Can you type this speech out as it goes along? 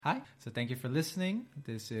Hi, so thank you for listening.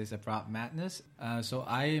 This is Abroad Madness. So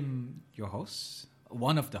I am your host,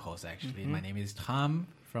 one of the hosts actually. My name is Tom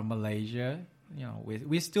from Malaysia. You know,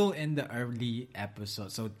 we're still in the early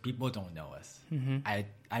episode, so people don't know us.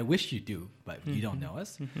 I wish you do, but you don't know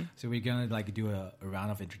us. So we're gonna do a round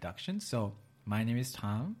of introductions. So my name is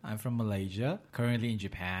Tom. I'm from Malaysia, currently in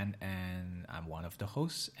Japan, and I'm one of the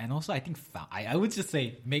hosts. And also, I think I would just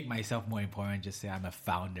say make myself more important. Just say I'm a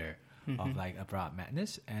founder of Abroad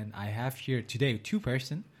Madness, and I have here today two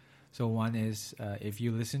person. So one is if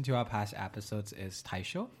you listen to our past episodes is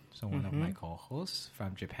Taisho, so one of my co-hosts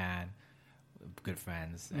from Japan, good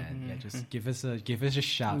friends, and just give us a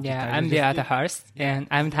shout. Yeah, I'm the other host, and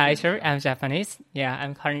I'm Taisho. I'm Japanese. Yeah,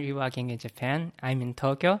 I'm currently working in Japan. I'm in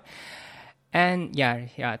Tokyo, and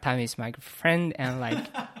Tom is my friend, and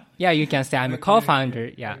you can say I'm a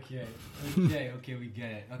co-founder. Okay, we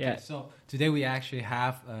get it. Okay, so today we actually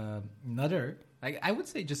have another, I would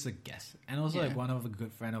say just a guest, and also one of a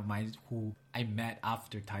good friend of mine who I met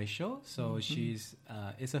after Taisho. So she's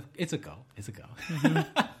it's a girl.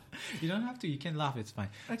 You don't have to. You can laugh. It's fine.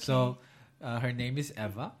 Okay. So her name is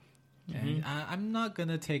Eva, and I'm not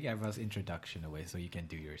gonna take Eva's introduction away, so you can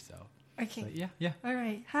do yourself. Okay. So, yeah. All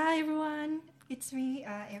right. Hi everyone. It's me,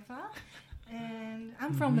 Eva, and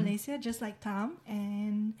I'm from Malaysia, just like Tom,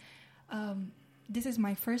 and this is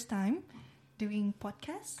my first time doing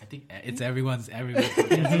podcasts. I think it's everyone's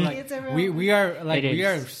podcast. We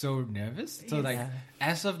are so nervous. So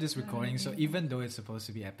as of this recording, so even though it's supposed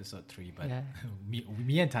to be episode 3, but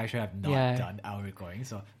me and Taisha have not done our recording.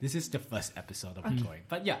 So this is the first episode of recording.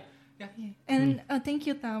 But yeah. And thank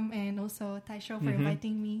you, Tom, and also Taisho for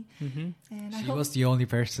inviting me. And she was the only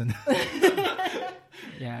person.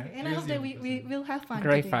 And I hope that we will have fun.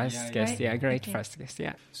 Great today. first guest. Yeah, great first guest.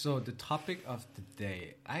 Yeah. So the topic of the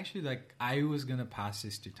day, actually, I was gonna pass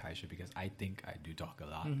this to Taisha because I think I do talk a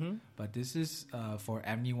lot. But this is for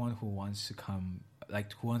anyone who wants to come,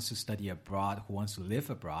 who wants to study abroad, who wants to live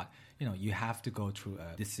abroad. You know, you have to go through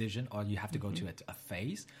a decision, or you have to go to a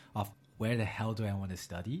phase of where the hell do I want to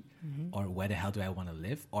study, or where the hell do I want to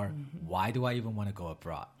live, or why do I even want to go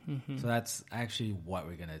abroad? So that's actually what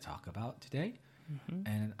we're gonna talk about today.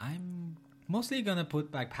 And I'm mostly gonna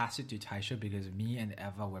pass it to Taisha because me and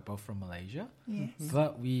Eva were both from Malaysia,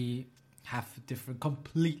 but we have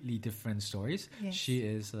completely different stories. Yes. She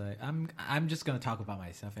is I'm just gonna talk about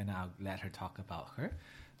myself, and I'll let her talk about her.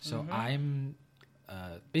 So I'm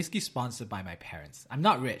basically sponsored by my parents. I'm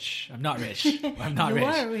not rich. I'm not rich. I'm not You rich.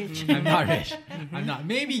 are rich. I'm not rich. I'm not.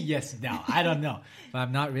 Maybe yes. Now I don't know. But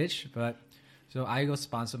I'm not rich. But so I got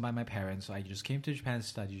sponsored by my parents. So I just came to Japan to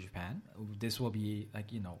study Japan. This will be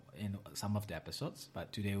in some of the episodes.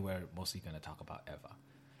 But today we're mostly gonna talk about Eva.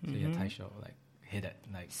 So Taisho, hit it.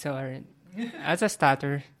 So as a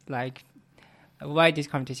starter, why did you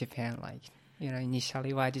come to Japan?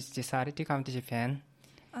 Initially, why did you decide to come to Japan?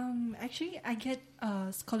 Actually, I get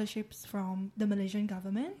scholarships from the Malaysian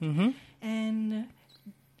government, and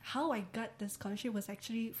how I got the scholarship was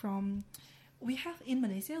actually from in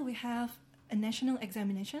Malaysia we have a national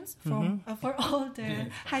examinations for all the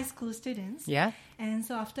high school students. Yeah. And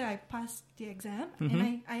so after I passed the exam,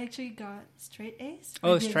 and I actually got straight A's.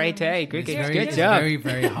 Oh, straight A! Good It's job. Very,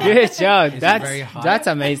 very hard. Good job. Very hard. That's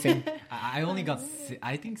amazing. I only got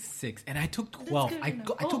I think 6, and I took 12. That's I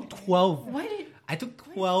good enough. took 12. Why did I took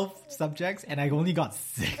 12 subjects, and I only got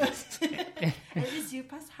 6. at least you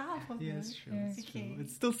passed half of them? Yes, true. Yeah. It's Okay. true.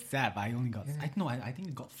 It's still sad, but I only got. I think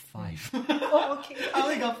I got 5. Oh, okay. I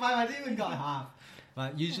only got 5. I didn't even got half.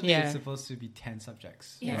 But usually it's supposed to be 10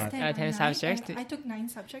 subjects. Yes, But 10 10 subjects. and I took 9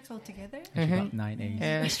 subjects altogether. you got 9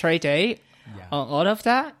 A's. Straight A. Yeah. All of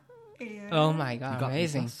that. Yeah. Oh my You God! got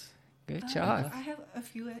Amazing. A+. Good job. I have a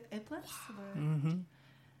few A+,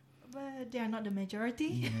 but they are not the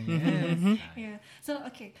majority. Yes. Yeah. So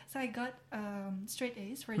I got straight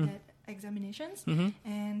A's for that examinations,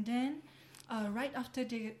 and then right after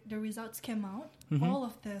the results came out, all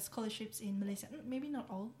of the scholarships in Malaysia, maybe not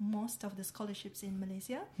all, most of the scholarships in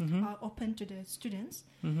Malaysia are open to the students.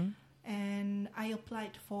 And I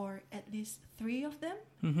applied for at least 3 of them,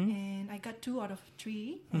 and I got 2 out of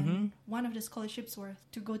 3. And one of the scholarships were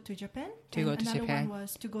to go to Japan, another one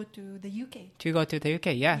was to go to the UK. To go to the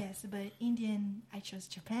UK, yeah. Yes, but in the end, I chose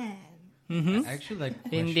Japan. Actually,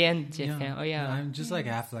 Indian, Japan. Oh yeah. I'm just I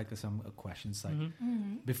have some questions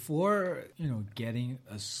before getting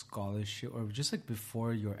a scholarship, or just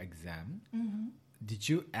before your exam. Did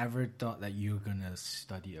you ever thought that you were gonna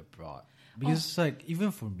study abroad? Because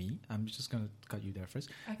even for me, I'm just gonna cut you there first.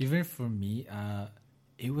 Okay. Even for me,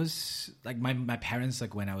 it was like my parents,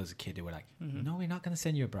 like when I was a kid, they were like, no, we're not going to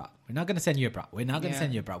send you abroad. We're not going to send you abroad. We're not going to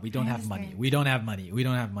send you abroad. We don't have money. understand. We don't have money. We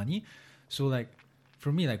don't have money. So like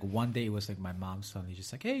for me, like one day it was like my mom suddenly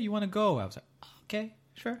just like, hey, you want to go? I was like, oh, okay,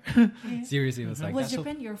 sure. Seriously, it was like Was that. So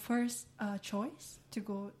Japan your first choice to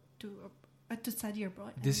go to study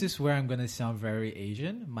abroad? this is where I'm going to sound very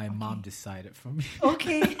Asian. My mom decided for me.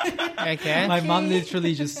 Okay. Okay. My mom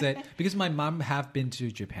literally just said, because my mom have been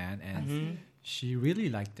to Japan and she really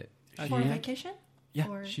liked it. For She- vacation? Yeah,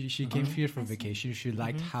 Or- she came here for I see. vacation. She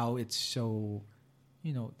liked how it's so,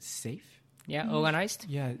 safe. Yeah, organized.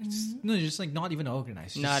 Yeah, it's no, just like not even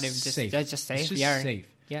organized. Not just even safe. just safe. It's just Yeah. safe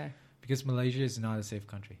Yeah. because Malaysia is not a safe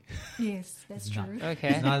country. Yes, that's It's not. true. Okay.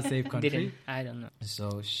 It's not a safe country. Didn't. I don't know.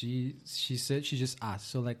 So she said she just asked.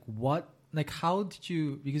 So like what? Like how did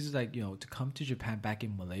you? Because like to come to Japan back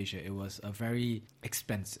in Malaysia, it was a very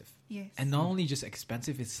expensive. Yes. And not only just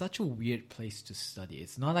expensive, it's such a weird place to study.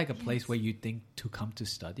 It's not like a place Yes. where you think to come to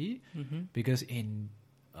study, because in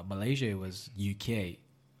Malaysia it was UK,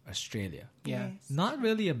 Australia, Yeah. Yes. not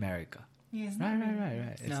really America. Yes.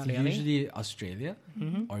 Right. It's Not really? usually Australia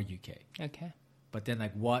or UK. Okay. But then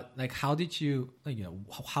how did you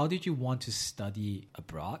how did you want to study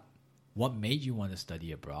abroad? What made you want to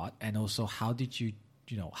study abroad? And also how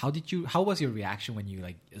was your reaction when you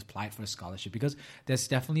like applied for a scholarship? Because there's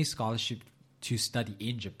definitely scholarship to study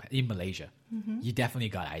in Japan, in Malaysia. You definitely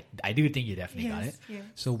got it. I do think you definitely got it. Yes.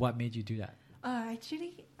 So what made you do that?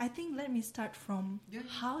 Actually, I think let me start from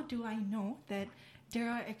how do I know that there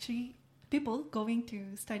are actually people going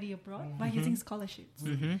to study abroad by using scholarships.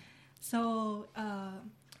 So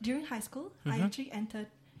during high school, I actually entered.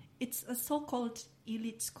 It's a so-called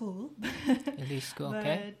elite school, Elite school.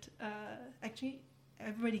 Okay. but actually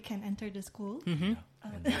everybody can enter the school.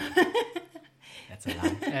 That's a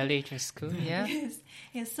lot. Elite school. Yeah.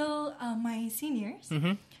 Yes. So my seniors,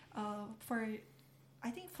 I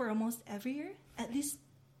think for almost every year, at least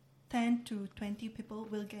 10 to 20 people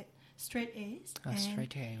will get straight A's.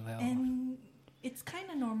 Straight A. Well. And it's kind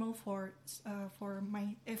of normal for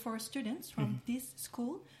students from this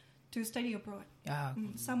school to study abroad.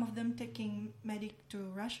 Some of them taking medic to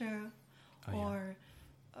Russia or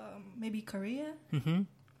maybe Korea.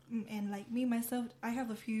 And like me myself, I have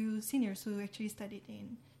a few seniors who actually studied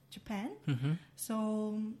in Japan.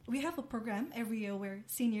 So we have a program every year where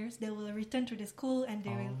seniors, they will return to the school and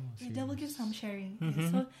they will give some sharing.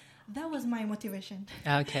 Yeah, so that was my motivation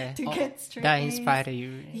Okay. to get straight That A's. inspired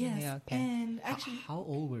you. Yes. Yeah, okay. And actually, How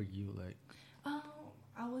old were you? Like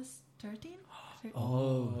I was 13.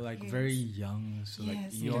 like Yes. very young. So like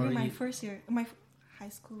Yes, you during my already. first year, my high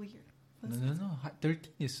school year. No.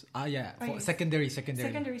 13 is yes. secondary.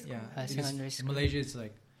 Secondary school. Yeah, Ah, because secondary in school. Malaysia, it's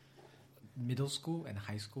like middle school and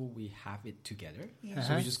high school. We have it together, Yeah.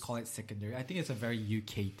 so we just call it secondary. I think it's a very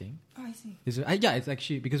UK thing. Oh, I see. It's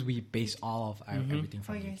actually because we base all of our, everything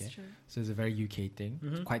Oh, from yes, UK, true. so it's a very UK thing.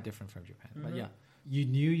 It's quite different from Japan. But yeah, you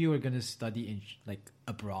knew you were gonna study in like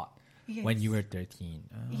abroad Yes. when you were 13.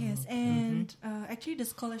 Yes, and actually the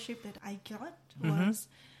scholarship that I got was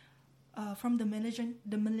from the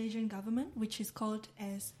Malaysian government, which is called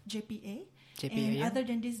as JPA. JPA, And yeah. other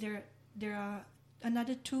than this, there are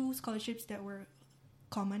another 2 scholarships that were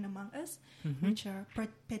common among us, which are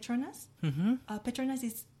Petronas. Petronas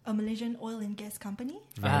is a Malaysian oil and gas company.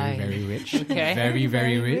 Very very rich. Okay. Very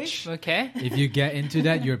very Very rich. Okay. If you get into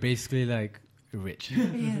that, you're basically like rich.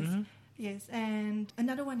 Yes, and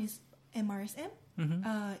another one is MRSM.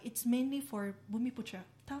 It's mainly for Bumiputra.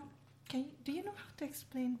 Do you know how to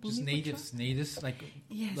explain Just Bumiputra? natives, like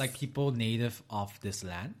Yes. like people native of this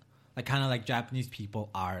land, like kind of like Japanese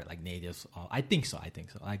people are like natives. I think so.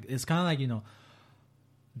 Like it's kind of like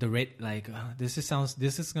the red. Like this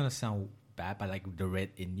is gonna sound bad, but like the red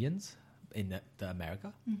Indians in the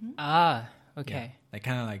America. Okay. Yeah. Like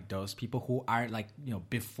kind of like those people who are like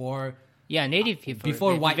before. Yeah, native people.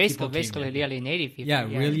 Before white basically, people came basically in. really native people. Yeah,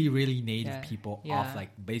 really native Yeah. people Yeah. of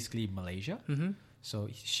like basically Malaysia. So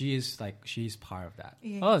she's part of that.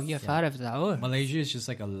 Yes. Oh, you're part of that. Oh. Malaysia is just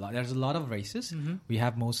like a lot. There's a lot of races. We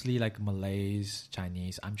have mostly like Malays,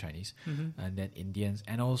 Chinese. I'm Chinese, and then Indians,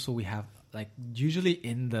 and also we have like usually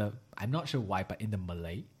in the I'm not sure why, but in the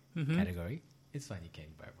Malay category, it's fine. You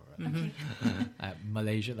can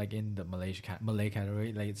Malaysia, like in the Malay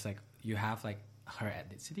category, like it's like you have like her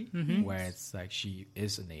ethnicity where it's like she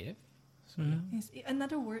is a native. So Yes.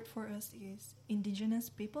 Another word for us is indigenous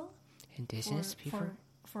people. Indigenous people.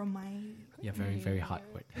 For my yeah, very hot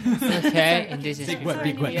word. Okay, indigenous Big people. word,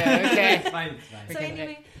 big word. Yeah, okay. It's fine. So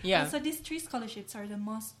anyway, Yeah. so these 3 scholarships are the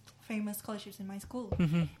most famous scholarships in my school.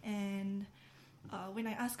 And when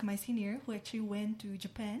I asked my senior who actually went to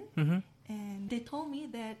Japan, and they told me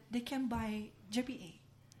that they can buy JPA.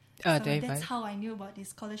 Oh, So they that's buy. how I knew about this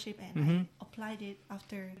scholarship, and I applied it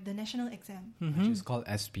after the national exam. Which is called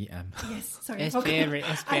SPM. Yes, sorry. I SPM, forgot.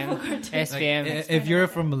 I SPM, forgot to- SPM. If you're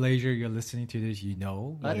from Malaysia, you're listening to this, you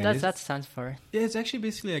know. What it does is. that stand for? Yeah, it's actually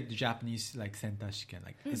basically like the Japanese like senta shiken.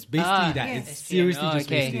 Like it's basically that. yes. It's SPM. seriously Oh, just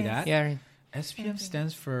okay. basically that. Yeah, SPM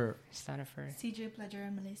stands for stand for. CJ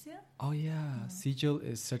Pelajaran Malaysia. oh yeah, Sijil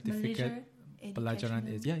is certificate. Malaysia Pelajaran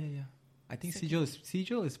Educational- is yeah. I think Sijil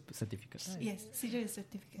is certificate. Right? Yes, CJ is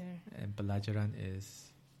certificate. And Pelajaran is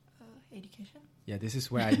Education. yeah. This is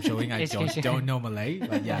where I'm showing I Education. don't know Malay,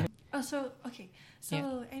 but yeah. Oh, so okay. So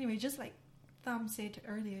Yeah. anyway, just like Tham said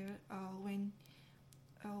earlier,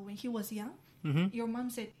 when he was young, Mm-hmm. your mom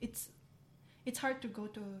said it's hard to go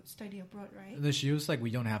to study abroad, right? And then she was like,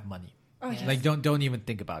 "We don't have money. Oh, Yeah. yes. Like don't even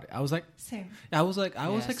think about it." I was like, Same. I was like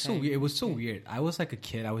Yeah, so same. weird. It was so weird. I was like a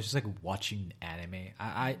kid. I was just like watching anime.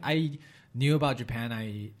 I knew about Japan.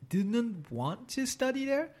 I didn't want to study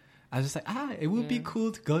there. I was just like, it would be Yeah.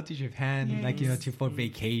 cool to go to Japan, like Yes. for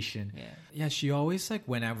vacation. Yeah. Yeah, she always like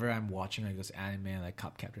whenever I'm watching like this anime like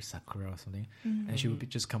Cupcaptor Sakura or something, and she would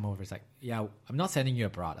just come over. It's like, yeah, I'm not sending you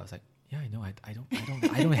abroad. I was like, yeah, I know. I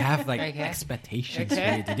don't have like Okay. expectations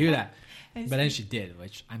Okay. for you to do that. I But then see. she did,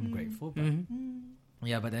 which I'm grateful. But Mm-hmm.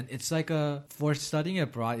 yeah, but then it's like for studying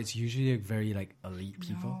abroad, it's usually like very like elite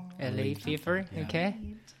people. No. LA fever. Yeah. Okay.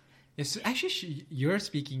 It's actually you're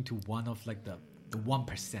speaking to one of like the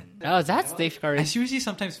 1%. Oh, that's difficult. I seriously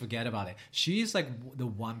sometimes forget about it. She is like the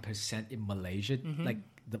 1% in Malaysia, Mm-hmm. like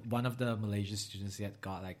one of the Malaysian students that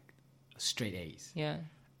got like straight A's. Yeah.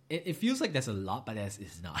 It feels like there's a lot, but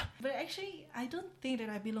it's not. But actually, I don't think that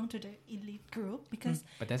I belong to the elite group because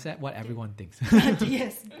But that's what everyone thinks.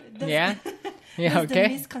 yes, that's, Yeah. Yeah. that's the Okay.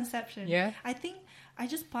 misconception. Yeah. I think I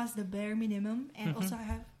just passed the bare minimum, and also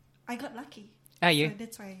I got lucky. Ah, So you.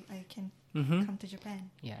 that's why I can Mm-hmm. come to Japan.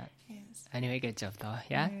 Yeah. Yes. Anyway, good job though.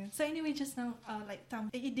 Yeah. So anyway, just now, like Tam,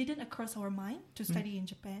 it didn't cross our mind to study in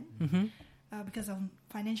Japan Mm-hmm. because of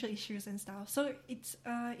financial issues and stuff. So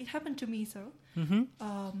it happened to me. So Mm-hmm.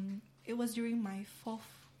 it was during my 4th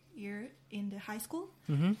year in the high school.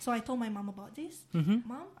 Mm-hmm. So I told my mom about this. Mm-hmm.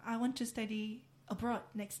 Mom, I want to study abroad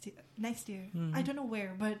next year. Mm-hmm. I don't know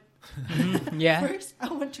where, but Yeah. first I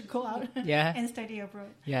want to go out Yeah. and study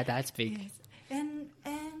abroad. Yeah. That's big. Yes. And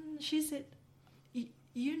she said,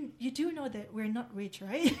 you do know that we're not rich,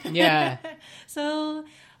 right? Yeah. So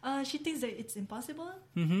she thinks that it's impossible.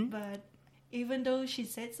 Mm-hmm. But even though she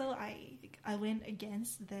said so, I went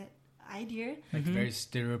against that idea. Like Mm-hmm. very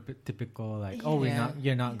stereotypical, like Yeah.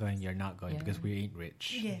 you're not going Yeah. because we ain't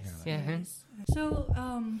rich. Yes. You know, like- Yeah. Yes. So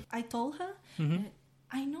I told her, Mm-hmm. that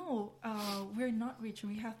I know we're not rich.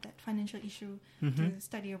 We have that financial issue Mm-hmm. to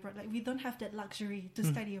study abroad. Like we don't have that luxury to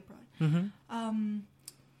study abroad. Mm-hmm.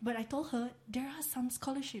 But I told her there are some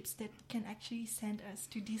scholarships that can actually send us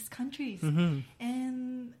to these countries, Mm-hmm.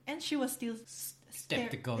 and she was still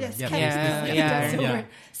Skeptical. Yes, Yeah, skeptical. yeah, That's the yeah. word.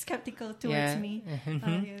 Skeptical towards Yeah. me.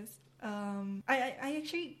 Mhm. Yes. I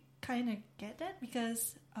actually kind of get that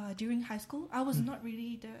because during high school I was not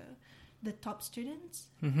really the top students.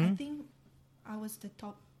 Mm-hmm. I think I was the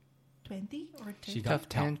top 20 or 30. She got Top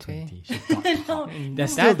top 20. 20. She got top. No,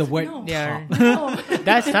 That's That's- still the word no. Yeah. top. no.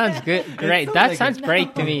 That sounds good. Great. sounds That like sounds it.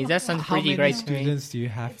 great to me. That sounds How pretty many great to me. students do you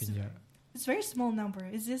have It's- in your? It's a very small number.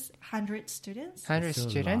 It's just 100 students. 100 Still a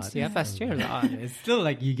students? lot. Yeah, but still a lot. Yeah, it's still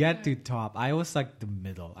like you get to top. I was like the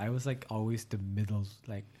middle. I was like always the middle.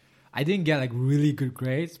 Like I didn't get like really good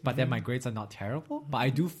grades, but then my grades are not terrible. But I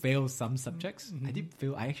do fail some subjects.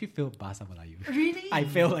 I actually failed Bahasa Melayu. Really? I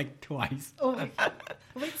failed like twice. Oh, wait.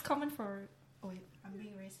 Wait, it's common for. Oh, wait, I'm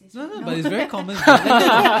being racist. No, but it's very common.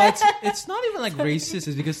 But it's not even like racist.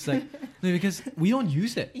 It's because like because we don't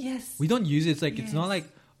use it. Yes. We don't use it. It's like it's not Yes. like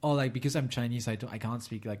like because I'm Chinese, I can't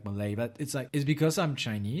speak like Malay. But it's like it's because I'm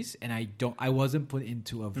Chinese and I wasn't put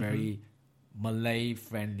into a very Malay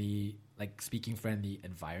friendly, like speaking friendly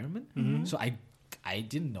environment. So I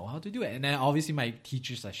didn't know how to do it. And then obviously my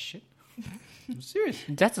teachers are shit. I'm serious.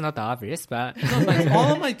 That's not obvious, but No, like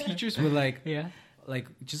all of my teachers were like yeah.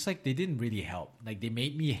 just like they didn't really help. Like they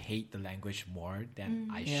made me hate the language more than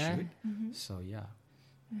I Yeah. should. So yeah.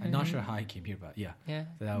 I'm not sure how I came here, but yeah. Yeah.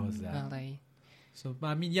 So that was that. Malay. So, but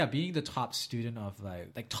I mean, yeah, being the top student of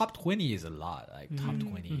like top 20 is a lot, like top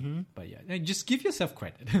 20. But yeah, just give yourself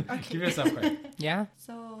credit. Give yourself credit. Yeah.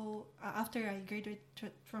 So after I graduated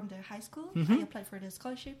from the high school, Mm-hmm. I applied for the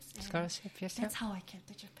scholarships. And Scholarship, yes. That's how I came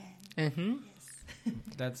to Japan. Mm-hmm. Yes.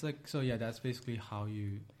 That's like, so yeah, that's basically how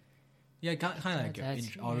you, yeah, kind of like your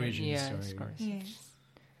That's- origin yeah, story. scholarships. Yes.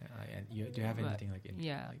 And do you have anything like?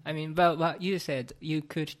 Yeah, like, I mean, but what you said, you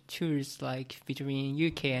could choose like between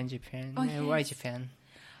UK and Japan. Oh, And why yes. Japan?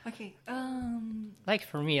 Okay. Like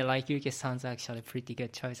for me, like UK sounds actually a pretty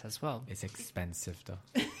good choice as well. it's expensive though.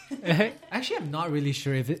 Actually, I'm not really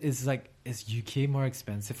sure if it is like is UK more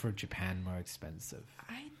expensive or Japan more expensive.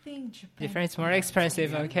 I think Japan. Japan is more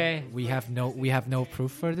expensive. Okay. We have no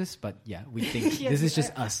proof for this, but yeah, we think Yes, this is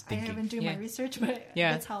just us I haven't thinking. done my Yeah. research, but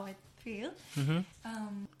Yeah. that's how I feel.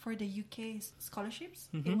 Mm-hmm. For the UK scholarships,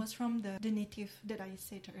 Mhm. it was from the native that I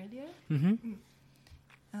said earlier. Mm-hmm.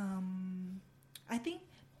 I think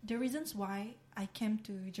the reasons why I came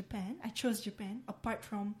to Japan, I chose Japan, apart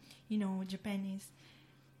from, Japan is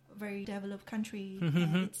a very developed country and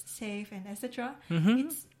Mhm. it's safe and etc. Mm-hmm.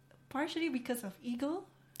 It's partially because of ego.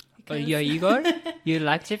 Oh, you're Igor? You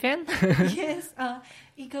like Japan? Yes,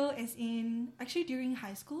 ego is in, actually during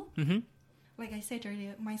high school, Mm-hmm. like I said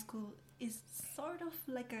earlier, my school is sort of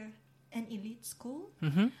like an elite school.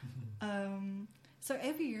 Mm-hmm. So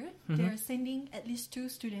every year Mhm. they're sending at least 2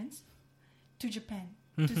 students to Japan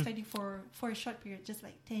to Mhm. study for a short period, just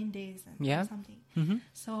like 10 days and Yeah. something. Mm-hmm.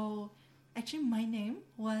 So actually my name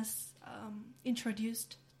was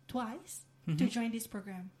introduced twice to Mhm. join this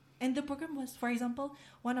program. And the program was, for example,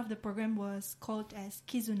 one of the program was called as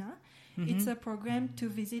Kizuna. It's a program to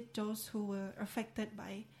visit those who were affected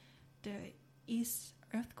by the East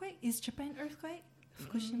Japan earthquake,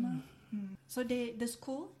 Fukushima. So the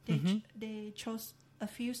school Mhm. they chose a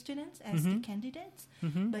few students as the Mhm. candidates,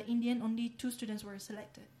 Mm-hmm. but in the end only 2 students were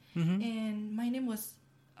selected, Mm-hmm. and my name was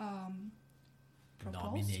proposed.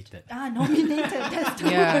 Nominated. Nominated. That's the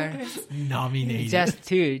Yeah. word. Nominated. Just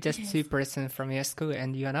two Yes. persons from your school,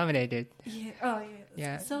 and you are nominated. Yeah. Oh yeah.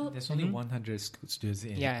 Yeah. So There's only Mhm. 100 students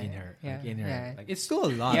in Yeah, her. yeah, Like, in her. yeah. Like, it's still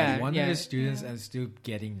a lot. Yeah, 100 yeah. students Yeah. and still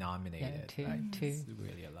getting nominated. two, right? two. It's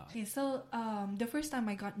really a lot. okay, so the first time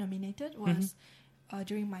I got nominated was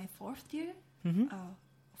during my 4th year, Mm-hmm.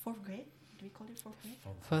 4th grade. Do we call it 4th grade?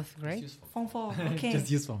 Fourth grade? Form 4. Okay. Just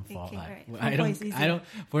use from fall. Okay, Like, right. I Form 4 don't. is I easier. don't.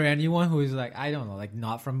 For anyone who is like, I don't know, like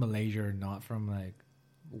not from Malaysia, or not from like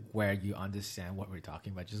where you understand what we're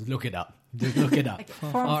talking about, just look it up. Just look it up. Okay,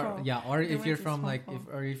 Form Or 4. yeah, or The if you're word is from Form like,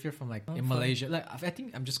 4. if you're from like Form in 4. Malaysia, like I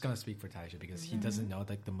think I'm just gonna speak for Taisha because he doesn't know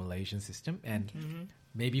like the Malaysian system, and Mm-hmm.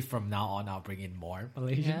 maybe from now on I'll bring in more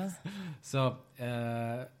Malaysians. Yeah. So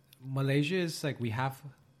Malaysia is like we have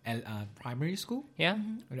primary school. Yeah.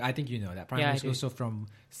 I think you know that Yeah, primary I school. do.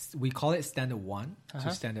 So we call it standard 1 Uh-huh.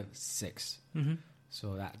 to standard 6. Mm-hmm.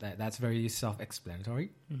 So that's very self-explanatory.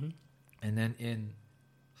 Mm-hmm. And then in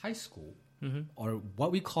high school, Mm-hmm. or what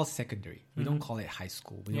we call secondary, we don't Mhm. call it high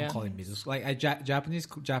school. We Yeah. don't call it middle school. Like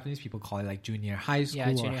Japanese people call it like junior high school Yeah,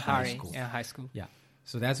 or junior high high. school. Yeah, high school. Yeah.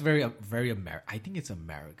 So that's very American. I think it's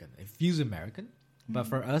American. It feels American, but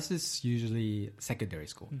for us, it's usually secondary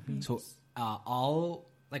school. Mhm. So all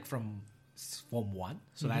like from Form 1,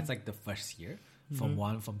 so that's like the first year. Form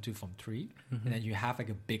 1, Form 2, Form 3, and then you have like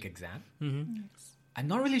a big exam. Mm-hmm. Yes. I'm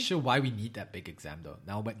not really sure why we need that big exam though.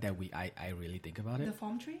 Now, but that I really think about The it.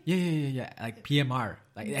 Form 3? Yeah. Like PMR.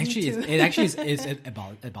 Like Me it too. actually is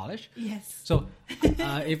abolished. Yes. So,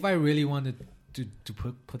 if I really wanted to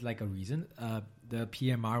put like a reason, the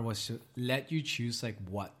PMR was to let you choose like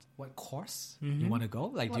what course you want to go.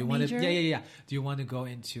 Like, do What you want to? major? Yeah. Do you want to go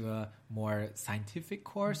into a more scientific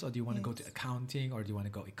course, or do you want to go to Yes. accounting, or do you want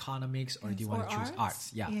to go economics, or do you Yes. want to choose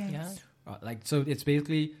arts? Yeah. Yes. Like, so it's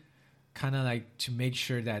basically kind of like to make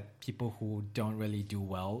sure that people who don't really do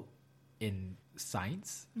well in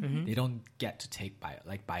science, Mhm. they don't get to take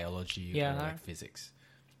biology Yeah. or like physics.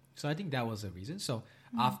 So I think that was the reason. So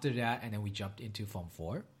after that, and then we jumped into Form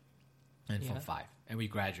 4 and Form Yeah. 5, and we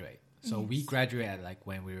graduate. So we Yes. graduate at like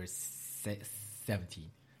when we were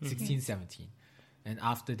 17, 16, Yes. 17. And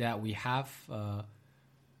after that, we have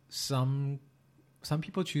some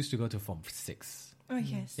people choose to go to Form 6. Oh,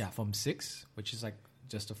 yes. Yeah, Form 6, which is like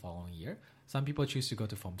just the following year. Some people choose to go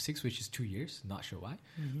to Form 6, which is 2 years. Not sure why.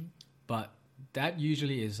 Mm-hmm. But that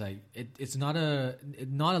usually is like, it's not a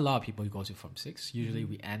lot of people who go to Form 6. Usually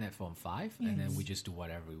we end at Form 5, and then Yes. we just do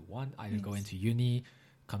whatever we want. Either go Yes. into uni,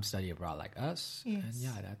 come study abroad like us. And Yes.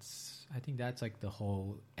 yeah, I think that's like the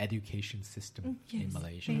whole education system in Yes.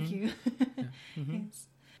 Malaysia. Thank you. Mm-hmm. Yes.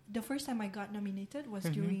 The first time I got nominated was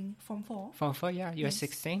Mhm. during Form 4. Form 4, yeah. You're Yes.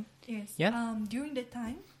 16. Yes. Yeah. During that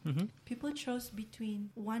time, Mm-hmm. people chose between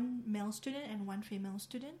one male student and one female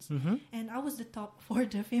student. Mm-hmm. And I was the top for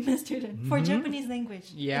the female student for Mhm. Japanese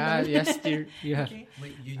language. Yeah, You know? yes, you have. Okay.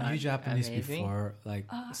 Wait, you knew Japanese amazing. before like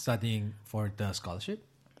studying for the scholarship?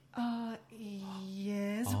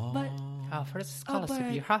 Yes, but For the scholarship,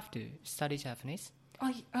 but- you have to study Japanese.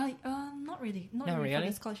 not really. Not No, really for really?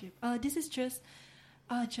 the scholarship. This is just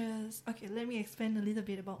Just okay. Let me explain a little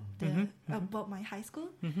bit about about my high school.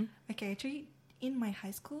 Okay, actually, in my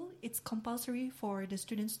high school, it's compulsory for the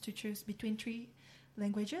students to choose between 3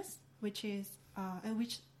 languages, which are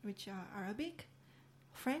Arabic,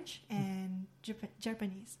 French, and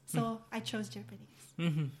Japanese. So I chose Japanese.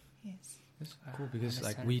 Yes. That's cool because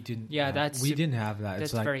like we didn't. Yeah, we didn't have that. That's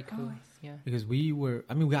It's like very cool. Yeah. because we were.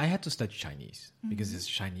 I mean, I had to study Chinese because it's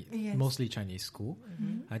Chinese, Yes. mostly Chinese school.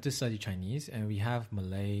 I had to study Chinese, and we have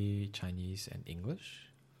Malay, Chinese, and English.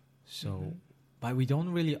 So, but we don't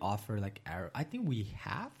really offer like Arab. I think we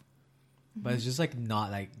have, but it's just like not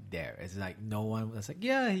like there. It's like no one was like,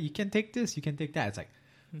 yeah, you can take this, you can take that. It's like,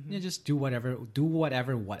 yeah, just do whatever,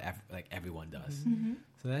 like everyone does.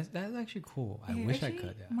 So that's actually cool. I Yeah, wish I actually,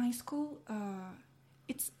 could. Yeah. My school,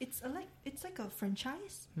 it's like a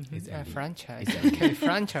franchise. It's a elite. franchise. It's elite. Okay,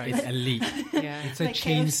 franchise. It's elite. Yeah. It's a Like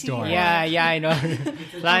chain KFC. store. Yeah, I know.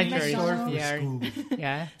 Franchise. McDonald's. Yeah.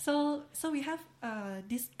 Yeah. So we have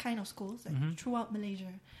this kind of schools like, throughout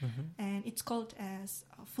Malaysia, and it's called as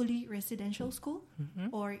a fully residential school,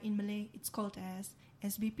 or in Malay it's called as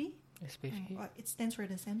SBP. SPP. It stands for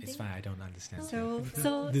the same It's thing. fine. I don't understand. So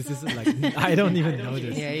This is like I don't even know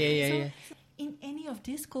this. Yeah. So in any of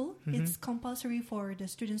this school, it's compulsory for the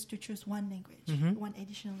students to choose one language, one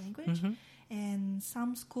additional language, and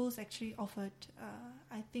some schools actually offered,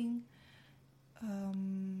 I think,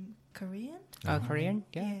 Korean. Korean.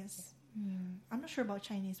 Yeah. Yes, I'm not sure about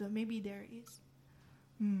Chinese, but maybe there is.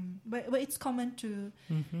 But it's common to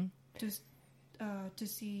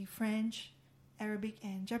see French, Arabic,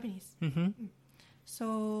 and Japanese.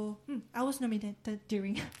 So I was nominated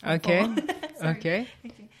during. Okay. Sorry. Okay.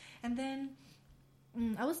 Okay, and then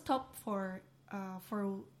I was top for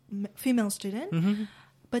female student,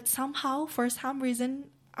 but somehow for some reason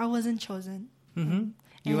I wasn't chosen.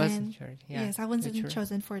 You wasn't And chosen. Yeah. Yes, I wasn't That's true.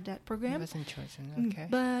 chosen for that You program. wasn't chosen. Okay.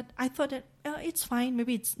 But I thought that it's fine.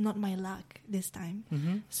 Maybe it's not my luck this time.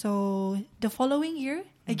 So the following year,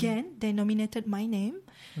 again, they nominated my name.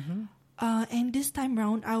 And this time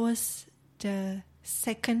round, I was the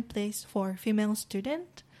second place for female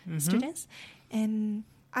students. And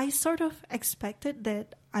I sort of expected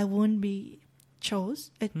that I won't be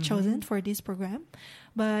chosen for this program.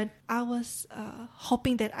 But I was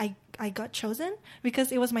hoping that I got chosen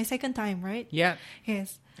because it was my second time, right? Yeah.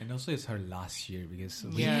 Yes. And also, it's her last year because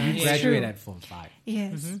Yeah, we it's graduated true. at Form 5.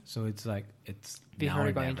 Yes. So it's like it's Before now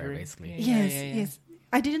or going never, to- basically. Yeah. Yes.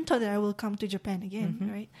 I didn't thought that I will come to Japan again,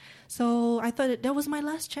 right? So I thought that was my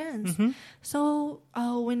last chance. So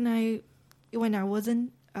when I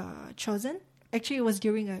wasn't chosen, actually it was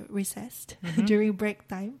during a recess, during break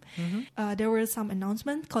time. There were some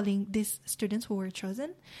announcements calling these students who were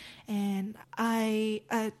chosen, and I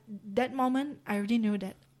at that moment I already knew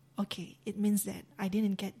that okay, it means that I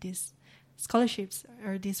didn't get these scholarships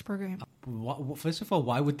or this program. First of all,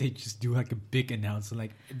 why would they just do like a big announcement?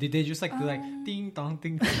 Like, did they just like do like ding dong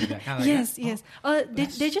ding dong that kind of Yes, like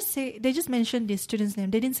yes. They just mentioned the student's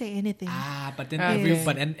name. They didn't say anything. but then Yes.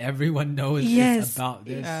 everyone knows Yes. it's about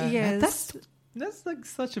this. Yes. That's like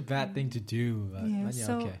such a bad thing to do. But Yeah, yeah,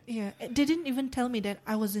 so okay. they didn't even tell me that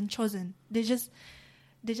I wasn't chosen. They just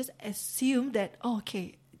assumed that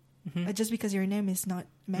okay, just because your name is not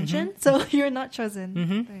mentioned, so you're not chosen.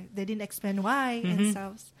 Right. They didn't explain why and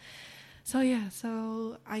stuff. So yeah,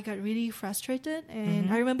 so I got really frustrated,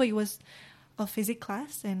 and I remember it was a physics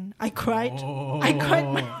class, and I cried. I cried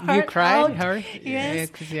my heart You cried, out. her?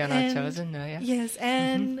 Yes, Because you're not and- chosen. No, yeah. Yes,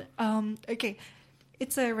 and okay,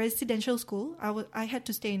 it's a residential school. I had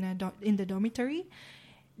to stay in the dormitory.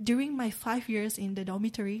 During my 5 years in the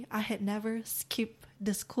dormitory, I had never skipped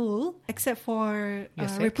the school except for You're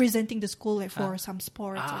sick? representing the school like for some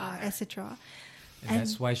sports or etc. And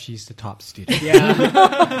that's why she's the top student. Yeah.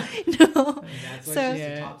 No, That's why So- she's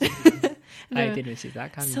Yeah. the top student. I No. didn't see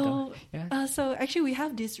that coming. So, though. Yeah. so actually, we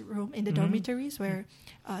have this room in the dormitories where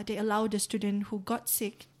they allow the student who got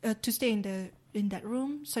sick to stay in that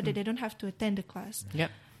room so that they don't have to attend the class. Yeah.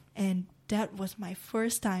 And that was my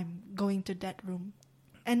first time going to that room,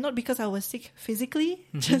 and not because I was sick physically,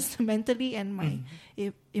 just mentally and my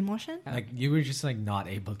emotion. Like you were just like not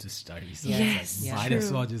able to study, so Yes, it's like, yeah. might as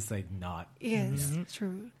True. well just like not. Yes,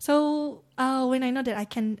 true. So when I know that I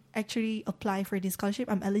can actually apply for this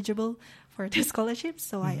scholarship, I'm eligible for the scholarship.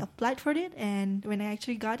 So I applied for it, and when I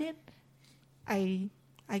actually got it, I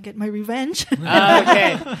get my revenge.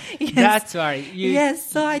 Okay. Yes. That's why. Yes.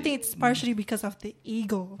 So I think it's partially because of the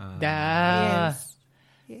ego. Yes.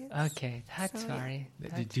 Yes. Okay, that's So, why.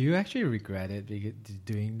 Do you actually regret it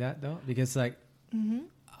doing that though? Because like,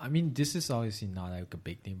 I mean, this is obviously not like a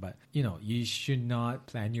big thing, but you know, you should not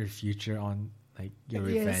plan your future on like your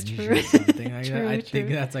Yes, revenge true. or something like that. True, I think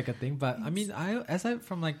true. that's like a thing. But I mean, aside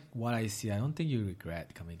from like what I see, I don't think you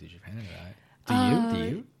regret coming to Japan, right? Do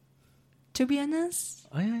you? To be honest,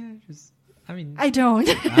 Oh yeah, just I mean. I don't.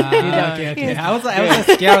 Okay. Yes. I was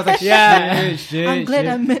scared. I was like, Yeah. shit. I'm glad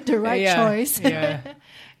I made the right Yeah, choice. yeah.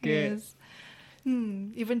 Good. Yes.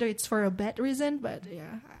 Even though it's for a bad reason, but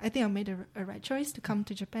yeah, I think I made a right choice to come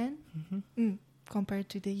to Japan compared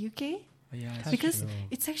to the UK. Yeah, it's Because true.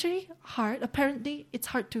 it's actually hard. Apparently, it's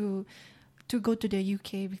hard to go to the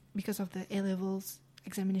UK because of the A levels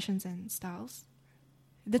examinations and styles.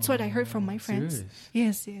 That's what I heard from my friends.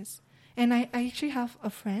 Serious? Yes. And I actually have a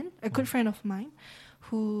friend, a good friend of mine,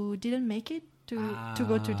 who didn't make it to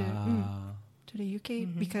go to the UK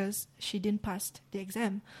because she didn't pass the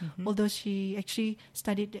exam, although she actually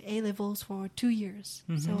studied the A levels for 2 years.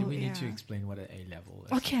 So Do we yeah. need to explain what an A level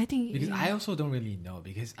is? Okay, I think Because I also don't really know,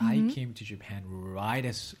 because I came to Japan right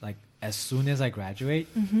as soon as I graduate,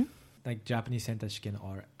 like Japanese Sentashken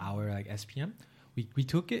or our like SPM, we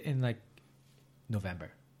took it in like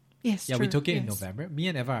November. yes, Yeah, true, we took it in yes. November. Me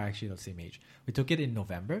and Eva are actually the same age. We took it in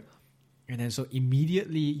November. And then so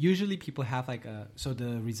immediately, usually people have like so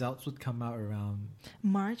the results would come out around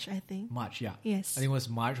March, I think. March, yeah. Yes. I think it was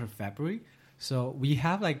March or February. So we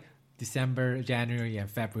have like December, January, and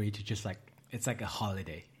February to just like, it's like a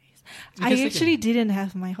holiday. I Because, like, actually didn't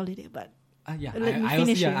have my holiday, but yeah, Let me I also,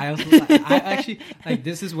 finish yeah, it. I also, I actually, like,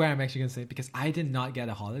 this is where I'm actually gonna say, because I did not get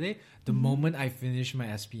a holiday. The moment I finished my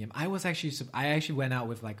SPM, I actually went out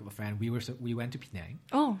with like a friend. We went to Penang.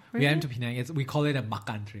 oh, really? We went to Penang. We call it a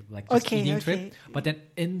makan trip, like just Okay, eating okay. trip. But then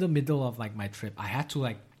in the middle of like my trip, I had to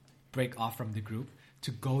like break off from the group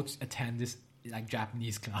to go to attend this like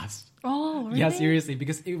Japanese class. Oh, really? Yeah, seriously,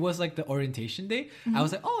 because it was like the orientation day. I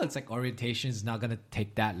was like, oh, it's like orientation is not gonna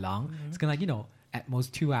take that long. It's gonna like, at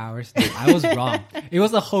most 2 hours. No, I was wrong. It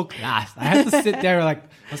was a whole class. I had to sit there like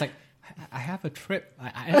I was like, I have a trip.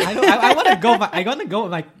 I want to go. I want to go.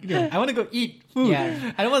 Like I want to go eat food.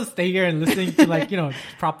 Yeah. I don't want to stay here and listening to like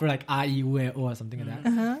proper like a e u e o or something like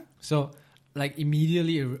that. So like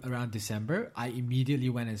immediately around December, I immediately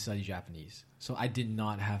went and studied Japanese. So I did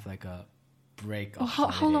not have like a break. Oh, Of how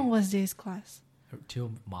holiday long was this class?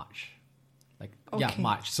 till March. Like Okay.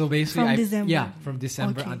 March. So basically, From December. from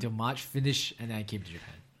December Okay. until March, finish, and then I came to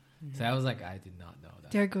Japan. So I was like, I did not know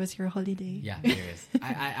that. There goes your holiday. Yeah, there is.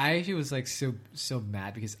 I actually was like so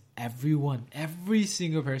mad because every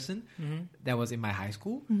single person that was in my high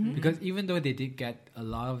school, because even though they did get, a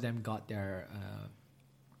lot of them got their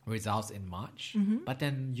results in March, but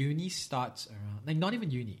then uni starts around, like not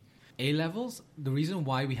even uni, A levels. The reason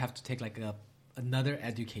why we have to take like another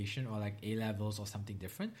education or like A levels or something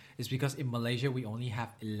different is because in Malaysia we only have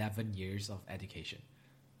 11 years of education.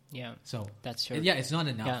 Yeah, So that's true. yeah, it's not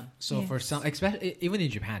enough. Yeah. So for Yes. some, especially even in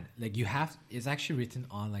Japan, like it's actually written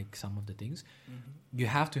on like some of the things. You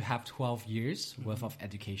have to have 12 years worth of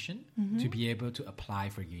education to be able to apply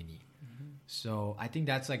for uni. So I think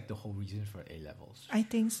that's like the whole reason for A levels, I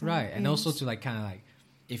think so. right? And also yes. to like kind of like,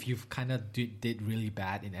 if you've kind of did really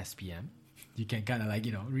bad in SPM, you can kind of like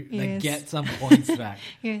like Yes. get some points back.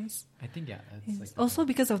 Yes. I think that's Yes. like the Also thing.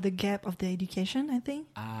 because of the gap of the education, I think.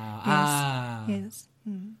 Ah, Yes.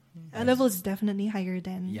 A level is definitely higher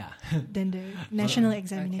than yeah. than the national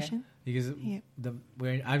examination. Because Yep.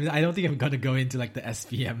 I don't think I'm gonna go into like the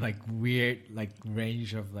SPM like weird like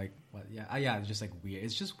range of like what it's just like weird.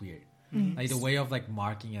 It's just weird. Like the way of like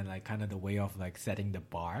marking and like kind of the way of like setting the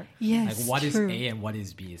bar. Yes, Like what is true. A and what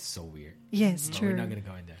is B is so weird. Yes, But true. we're not gonna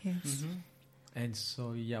go in there. Yes. And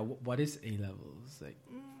so yeah, what is A levels like?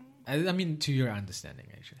 I mean, to your understanding,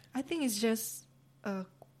 actually. I think it's just a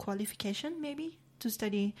qualification maybe to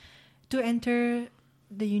study, to enter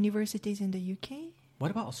the universities in the UK.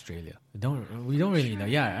 What about Australia? We don't really know.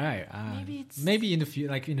 Yeah, right. Maybe in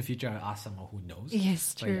it's- the future I'll ask someone who knows.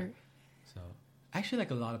 Yes, But yeah. true. So actually,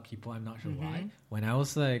 like a lot of people, I'm not sure why. When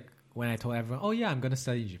I told everyone, oh yeah, I'm gonna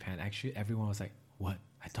study in Japan. Actually, everyone was like, what?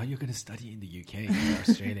 I thought you were gonna study in the UK or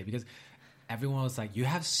Australia because everyone was like, you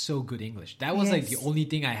have so good English. That was like the Yes. only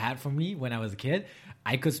thing I had from me when I was a kid.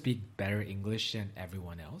 I could speak better English than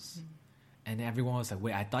everyone else. And everyone was like,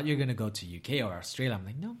 wait, I thought you were gonna go to UK or Australia. I'm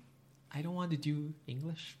like, no, I don't want to do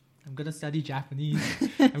English. I'm gonna study Japanese.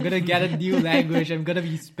 I'm gonna get a new language. I'm gonna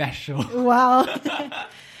be special. Wow.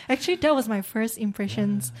 Actually, that was my first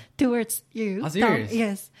impressions towards you. Oh, serious?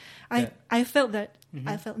 Yes. Yeah. I felt that.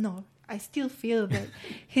 I still feel that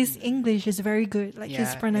his English is very good. Like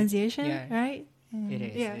his Yeah, pronunciation, yeah. right? And It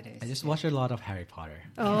is. Yeah. It is. I just watch a lot of Harry Potter.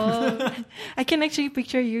 Oh, I can actually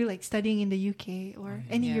picture you like studying in the UK or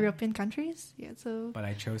any Yeah. European countries. Yeah. So But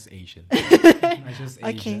I chose Asian. I chose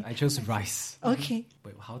Asian. Okay. I chose rice. okay.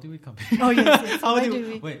 Wait, how do we compare? Oh yes. How Why do do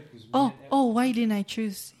we? wait? Oh, why didn't I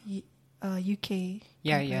choose UK?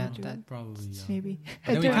 Yeah, compared yeah, to- that- Probably. Yeah. maybe.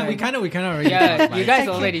 But then we kind of already. Yeah, talked you about guys it.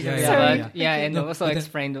 already Yeah, talked yeah, about yeah. yeah, and No, also but then-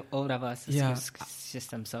 explained all of us Yeah.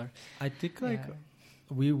 system. So I think like Yeah.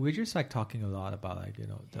 we're just like talking a lot about like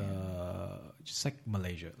the just like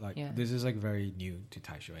Malaysia. Like Yeah. this is like very new to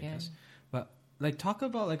Taisho, I Yeah. guess. But like talk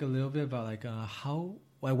about like a little bit about like how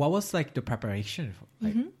like what was like the preparation for,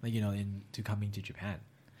 like like into coming to Japan.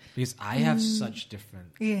 Because I have such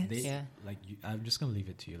different. Yes. Yeah. Like I'm just gonna leave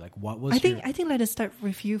it to you. Like what was I think your, let us start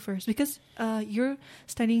with you first because you're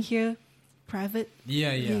studying here private.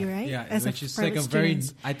 yeah right? yeah As a which is like a private very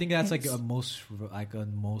students. I think that's like Yes. a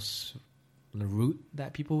most the route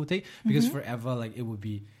that people would take because forever like it would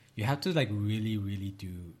be you have to like really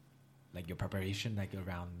do like your preparation like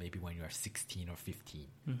around maybe when you're 16 or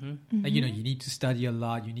 15 like you need to study a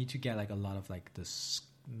lot, you need to get like a lot of like the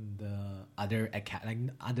other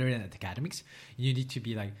other than academics, you need to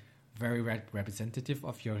be like very representative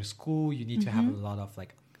of your school, you need to have a lot of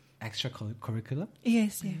like extra curriculum.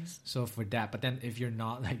 Yes, yes. So for that, but then if you're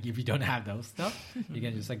not like if you don't have those stuff, you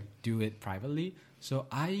can just like do it privately. So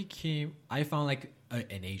I found like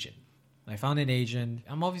an agent. I found an agent.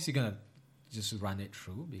 I'm obviously gonna just run it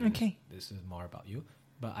through because Okay. this is more about you.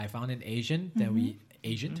 But I found an agent. Then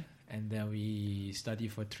and then we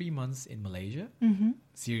studied for 3 months in Malaysia.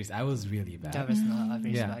 Serious, I was really bad. that was not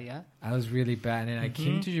obvious. Yeah. But yeah. I was really bad, and I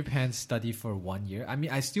came to Japan study for 1 year. I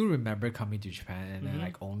mean, I still remember coming to Japan and then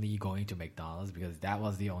like only going to McDonald's because that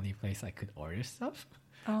was the only place I could order stuff.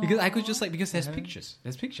 Because I could just like because there's pictures,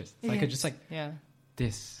 so I could just like Yeah.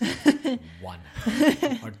 this one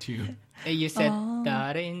or two. You said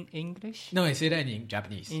that in English? No, I say that in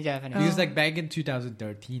Japanese. In Japanese. Because like back in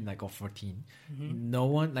 2013, like or 14, no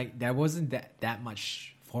one like there wasn't that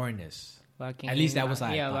much foreigners. Working At least in, that was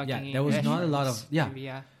I yeah, thought. Yeah, working in there was not a lot of restaurants, maybe,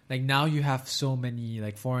 yeah. Like now you have so many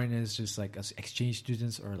like foreigners, just like as exchange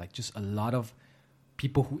students, or like just a lot of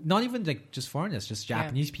people who not even like just foreigners, just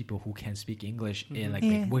Japanese people who can speak English in like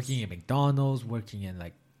Yes. working in McDonald's, working in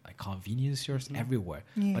like convenience stores everywhere.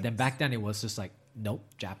 But then Yes. back then it was just like nope,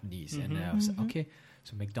 Japanese, and then I was like, okay.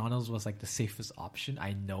 So McDonald's was like the safest option.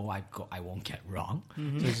 I know I won't get wrong. So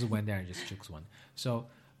I just went there and just chose one. So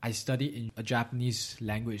I studied in a Japanese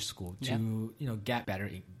language school to get better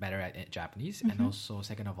at Japanese, and also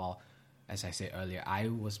second of all, as I said earlier, I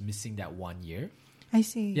was missing that 1 year. I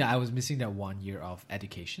see. Yeah, I was missing that 1 year of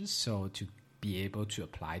education. So to be able to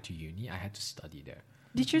apply to uni, I had to study there.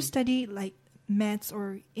 Did you study like maths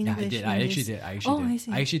or English? Yeah, I did. I actually did.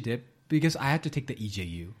 I actually did because I had to take the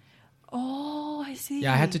EJU. Oh, I see.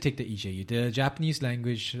 Yeah, I had to take the EJU. The Japanese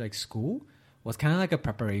language like school was kind of like a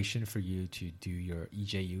preparation for you to do your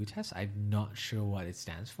EJU test. I'm not sure what it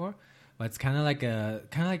stands for, but it's kind of like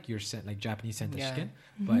your Japanese senterskin,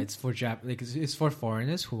 but it's for it's for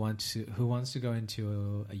foreigners who wants to go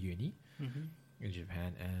into a uni in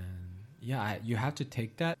Japan, and you have to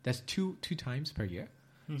take that. That's two times per year.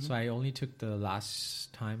 So I only took the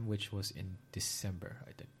last time, which was in December,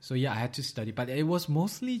 I think. So yeah, I had to study, but it was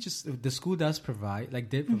mostly just the school did provide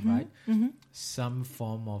some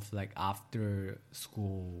form of like after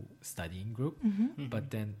school studying group. But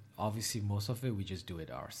then obviously most of it we just do it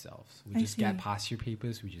ourselves. We I just get see. past year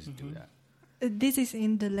papers. We just do that. This is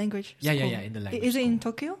in the language Yeah, school. in the language. Is it in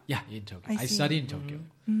school. Tokyo? Yeah, in Tokyo. I I see. studied in Tokyo.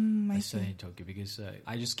 I I see. studied in Tokyo because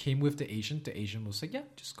I just came with the Asian. The Asian was like, yeah,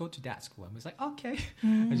 just go to that school. I was like, okay.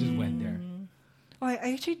 I just went there. Oh,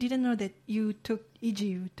 I actually didn't know that you took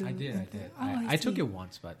EGU too. I did. Oh, I took see. it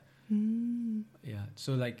once, but yeah.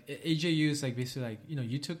 So like AJU is like basically like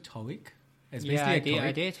you took TOEIC. It's Yeah, basically I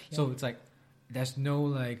like did. TOEIC. So it's like there's no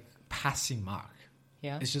like passing mark.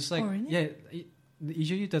 Yeah. It's just like Oh, really? the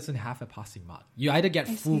EJU doesn't have a passing mark. You either get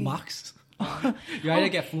I full see. marks. You either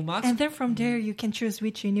get full marks And then from there, you can choose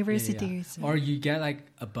which Yeah, yeah, yeah. universities. or you get like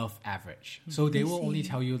above average. So they I will only see.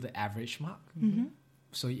 tell you the average mark.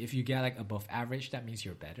 So if you get like above average, that means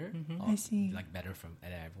you're better. Or I see. Like better from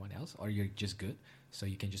everyone else, or you're just good. So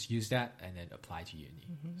you can just use that and then apply to uni.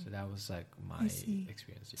 So that was like my see.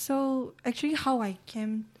 experience. So actually, how I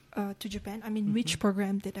came to Japan, I mean, which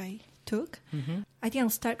program that I took, I think I'll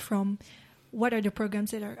start from what are the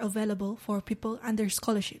programs that are available for people under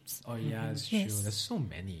scholarships. Oh yeah, it's Yes. true. There's so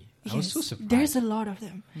many. I was so Yes, surprised. there's a lot of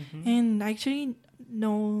them. And I actually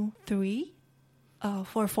know 3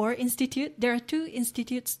 for 4 institute. There are 2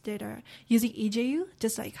 institutes that are using EJU,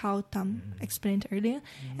 just like how Tom explained earlier.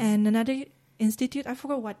 And another institute, I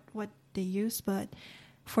forgot what they use, but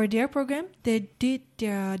for their program, they did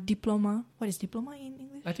their diploma. What is diploma in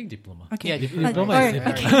English? I think diploma. Okay. Yeah, Diploma alright, is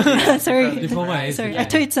okay. Sorry. Diploma is Sorry, I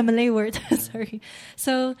different. thought it's a Malay word. Sorry.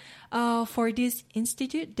 So, for this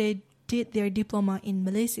institute, they did their diploma in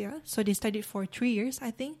Malaysia. So they studied for 3 years,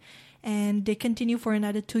 I think, and they continue for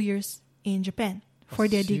another 2 years in Japan for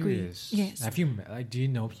their degree. Serious? Yes. Have you like? Do you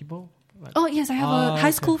know people? Like, Oh yes, I have Oh, high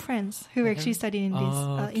okay. school friends who Okay. actually study in these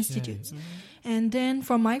Okay. institutes. And then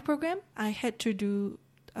for my program, I had to do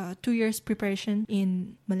 2 years preparation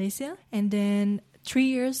in Malaysia, and then 3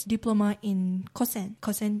 years diploma in Kosen.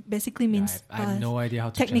 Kosen basically means I have no idea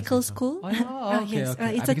how to technical translate them. school. Oh, okay, Yes,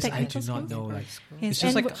 okay. it's a Because I technical do not school. know. Like, Yes, it's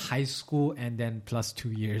just and like high school and then plus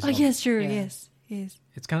 2 years. Oh of- yes, sure, Yeah. yes.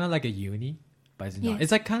 It's kind of like a uni, but it's not. Yes.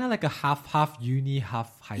 It's like kind of like a half uni,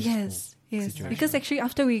 half high Yes, school. yes. situation. Because actually,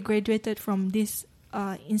 after we graduated from this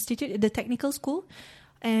institute, the technical school,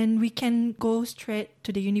 and we can go straight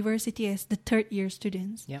to the university as the third year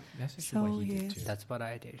students. Yeah, That's actually So, what he did yes. too. that's what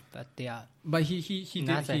I did. But yeah, But he did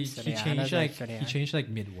Not he actually, yeah, changed not like actually, he yeah. changed like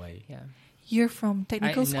midway. yeah. You're from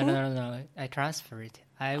technical school. No. I transferred.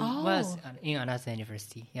 I Oh. was in another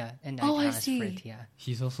university. Yeah, and Oh, I I transferred. see. Yeah.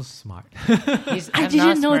 He's also smart. I I'm didn't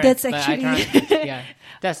not know smart, that's but I actually- transferred. Yeah,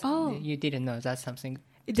 that's Oh. you didn't know that's something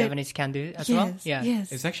That- Japanese can do as well. Yes, Yeah,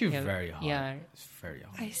 yes. It's actually Yeah, very hard. yeah. It's very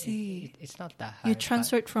hard. I see. It's not that hard. You but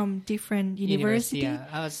transferred from different university. Yeah,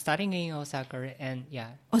 I was studying in Osaka, and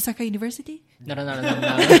yeah. Osaka University. No.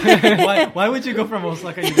 why would you go from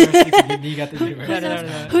Osaka University to Niigata University?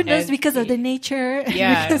 No. Who knows And because of the nature?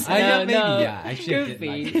 Yeah, Because- Maybe, no, yeah. Actually, I could did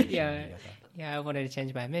like be. it. Yeah. Yeah, I wanted to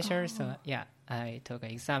change my major, so yeah, I took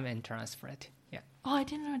an exam and transferred. Yeah, oh, I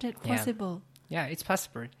didn't know that Yeah. possible. yeah, it's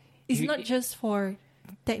possible. It's You- not just for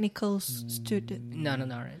technical student. No.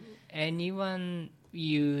 Anyone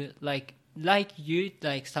you like you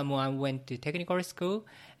like someone went to technical school,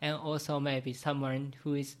 and also maybe someone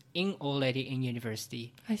who is already in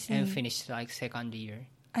university I see. and finished like second year.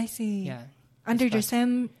 I see. Yeah. Under It's the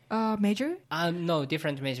same major. No,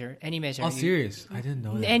 different major. Any major. Oh, you- serious? I didn't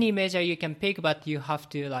know that. Any major you can pick, but you have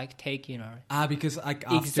to like take Because like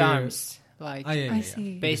after exams like Oh, yeah. I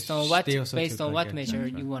see. based Because on what they also based took, on like, what a major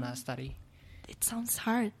transfer. you wanna study. It sounds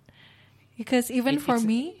hard. Because even for It's-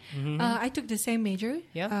 me, I took the same major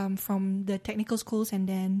Yeah. from the technical schools and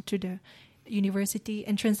then to the university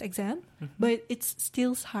entrance exam, but it's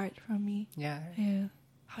still hard for me. Yeah. Yeah.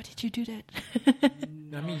 How did you do that?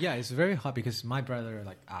 I mean, yeah, it's very hard because my brother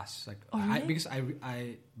like asked like Oh, really? because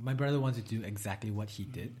my brother wanted to do exactly what he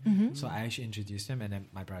did, so I actually introduced him, and then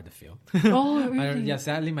my brother failed. Oh, really? Yeah,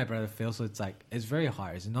 sadly my brother failed, so it's like it's very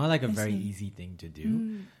hard. It's not like a I very see. easy thing to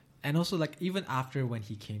do. And also, like even after when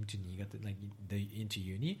he came to Niigata, like into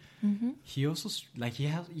uni, he also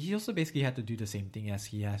he also basically had to do the same thing as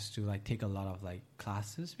he has to like take a lot of like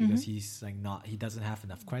classes because he's like he doesn't have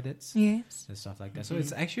enough credits Yes. and stuff like that. So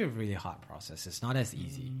it's actually a really hard process. It's not as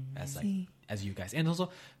easy as like see. as you guys, and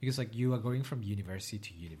also because like you are going from university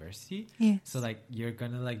to university, Yes. so like you're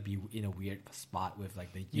gonna like be in a weird spot with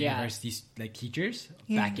like the Yeah. university like teachers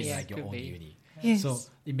Yeah. back in Yeah, like your could own be. uni. Yes. So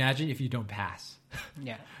imagine if you don't pass.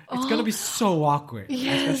 Yeah. It's gonna be so awkward,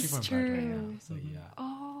 Yes, especially for Brad right now. true. So yeah,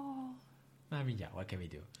 Oh. I mean, yeah, what can we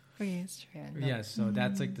do? Oh, yes. Yeah. Yeah, so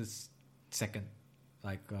that's like this second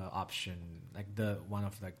like option, like the one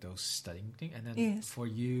of like those studying thing, and then Yes. for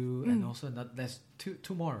you, and also there's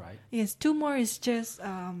two more, right? Yes, 2 more is just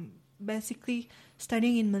basically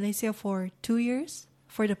studying in Malaysia for 2 years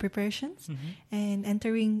for the preparations and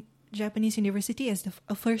entering Japanese university as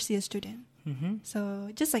a first year student. So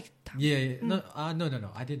just like Yeah. No, no.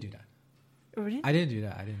 I didn't do that. Really? I didn't do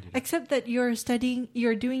that. Except that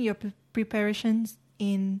you're doing your preparations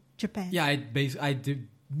in Japan. Yeah, I did.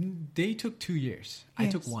 They took 2 years. I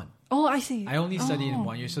took Yes. 1. Oh, I see. I only studied in Oh.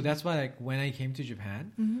 1 year, so that's why like when I came to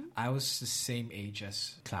Japan, I was the same age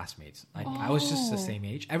as classmates. Like I was just the Oh, same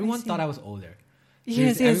age. Everyone see. thought I was older.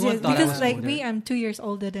 Yes, Everyone thought I Because was like older. me, I'm 2 years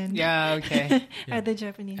older than Yeah. Okay. other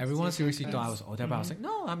Japanese. Everyone seriously thought I was older, but I was like,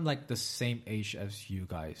 no, I'm like the same age as you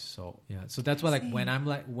guys. So yeah, so that's why like when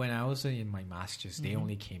I was in my masters, they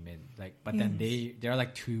only came in like, but then they're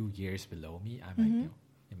like 2 years below me. I'm like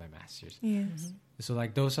in my masters. Yes. So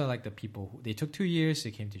like those are like the people who they took 2 years,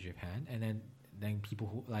 they came to Japan, and then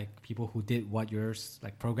people who did what yours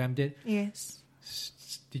like program did. Yes.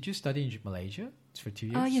 Did you study in Malaysia for 2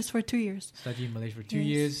 years? Yes, for 2 years. Study in Malaysia for 2 Yes.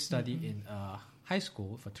 years. Study in high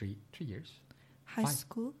school for three years. High 5.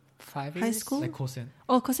 school. 5 High years. school? Like Kosen.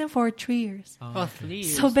 Oh, Kosen for 3 years. Oh, Okay. 3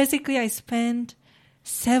 years. So basically, I spent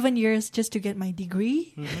 7 years just to get my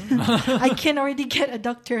degree. I can already get a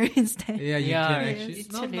doctor instead. Yeah, you Yeah, can yes. actually.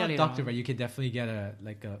 It's Not really doctor, long. but you can definitely get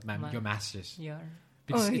your master's. Yeah.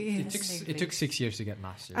 Because Oh, it yes. took 6 years to get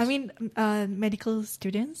master's. I mean, medical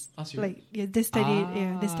students, Oh, serious? like they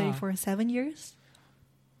studied for 7 years.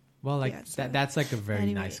 Well, like Yeah, so that's like a very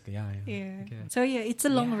anyway, nice. Yeah. Yeah. Okay. So yeah, it's a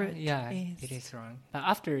long yeah, road. Yeah, Yes. it is wrong. But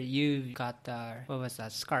after you got the what was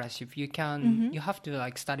that scholarship, you can Mm-hmm. you have to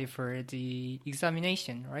like study for the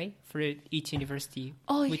examination, right? For each university,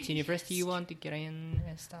 Oh, which university you want to get in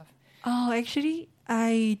and stuff. Oh, actually,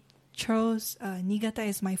 I chose Niigata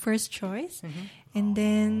as my first choice, and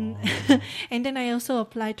then and then I also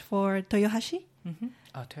applied for Toyohashi. Mm-hmm.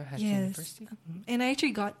 Oh, Toyohashi Yes. University. And I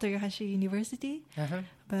actually got Toyohashi University, Uh-huh.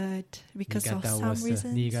 but because of Niigata some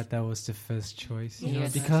reasons, Niigata was the first choice. you know,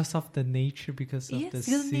 Yes. because of the nature, because of yes, the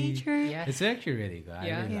because sea. nature. Yeah. It's actually really good. I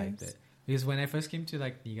Yeah. really liked Yes. it. Because when I first came to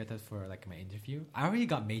like Niigata for like my interview, I already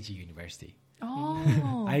got Meiji University.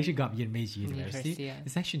 Oh, I actually got Meiji University. University, yeah.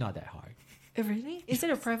 It's actually not that hard. really? Is it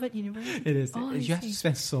a private university? It is. Oh, I You have to see.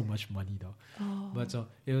 spend so much money though. Oh, But so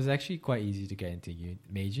it was actually quite easy to get into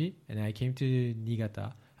Meiji, and I came to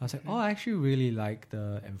Niigata. I was like, oh, I actually really like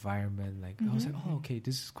the environment. Like, I was like, oh, okay,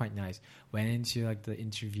 this is quite nice. Went into like the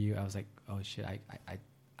interview. I was like, oh shit, I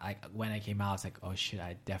when I came out, I was like, oh shit,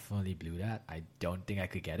 I definitely blew that. I don't think I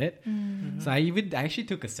could get it. So I actually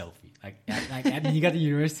took a selfie. Like at Niigata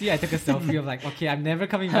University, I took a selfie of like, okay, I'm never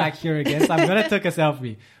coming back here again, so I'm gonna take a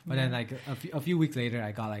selfie. But then like a few weeks later,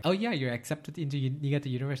 I got like, oh yeah, you're accepted into Niigata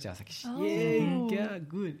University. I was like, Oh. yeah,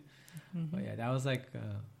 good. But yeah, that was like.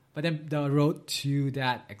 But then the road to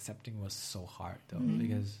that accepting was so hard though,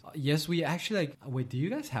 because yes, we actually like. Wait, do you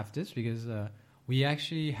guys have this? Because we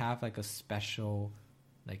actually have like a special,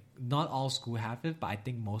 like not all school have it, but I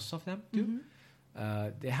think most of them do.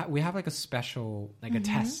 We have like a special, like a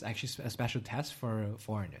test, actually a special test for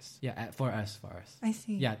foreigners. Yeah, for us. I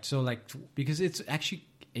see. Yeah, so like because it's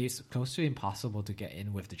close to impossible to get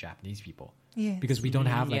in with the Japanese people. Yes. Because we don't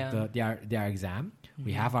have like Yeah. their exam.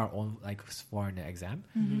 We have our own like foreigner exam,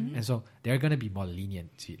 and so they're gonna be more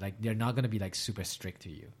lenient to you. Like they're not gonna be like super strict to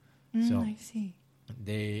you. So I see.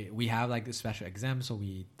 we have like the special exam, so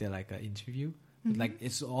we did like an interview. Like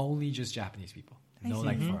it's only just Japanese people, I no see.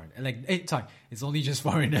 like foreign. Sorry, it's only just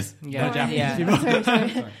foreigners, Yeah. not Japanese Yeah. people.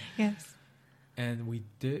 Sorry. Yes. And we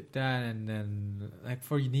did that, and then like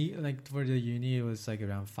for the uni, it was like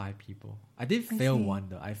around 5 people. I did I fail see. one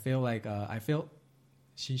though. I failed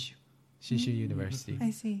Shinshu University,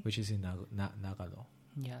 I see. which is in Nagano.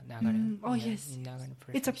 Yeah, Nagano. Oh, Yeah, yes. in Nagano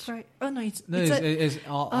It's a Prefecture. Oh no, it's No, it's it's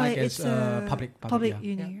all like it's it's a public. Yeah.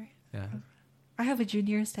 uni. Right? Yeah. I have a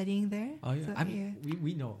junior studying there. Oh yeah. so, I mean,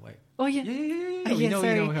 we know like. Oh yeah. Yeah. Yeah,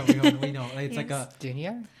 sorry. We know. Like, it's like a.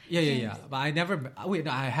 Junior? Yeah. But I never. Wait,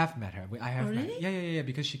 no, I have met her. I have Oh, met. really? Yeah.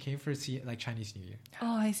 Because she came for like Chinese New Year.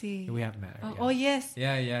 Oh, I see. We have met her. Oh, yeah. oh yes.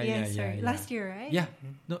 Yeah. Yes, sorry. Yeah. Last year, right? Yeah.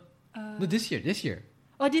 No, this year.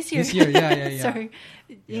 Oh, this year. This year, yeah. Sorry,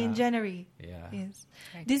 Yeah. in January. Yeah. Yes.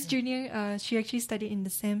 This junior, she actually studied in the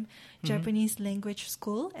same Japanese language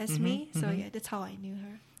school as me. So yeah, that's how I knew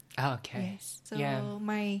her. Oh, okay. Yes. So Yeah.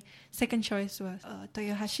 my second choice was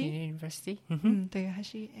Toyohashi. University?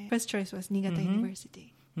 Toyohashi. And first choice was Niigata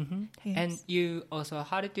University. Yes. And you also,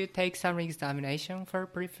 how did you take some examination for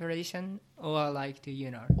preparation or like to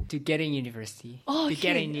get in university? Oh, to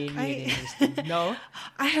get okay. in university? No?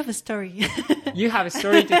 I have a story. You have a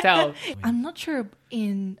story to tell. I'm not sure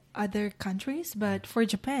in other countries, but for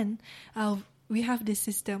Japan, we have this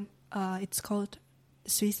system. It's called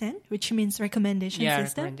Suisen, which means recommendation Yeah,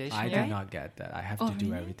 system. recommendation. I yeah. did not get that. I have Oh, to do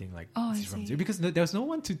really? everything like Oh, I from see. zero because there was no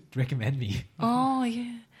one to recommend me. Oh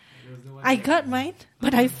yeah, There was no one I to got mine,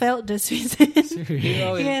 but I failed the Suisen. Seriously?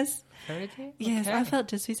 Oh, Yes. Heard it? Yes, Okay. I felt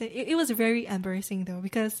the Suisen. It was very embarrassing though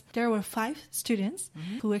because there were 5 students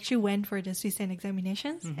who actually went for the Suisen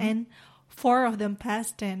examinations, and 4 of them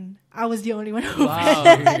passed, and I was the only one who Wow.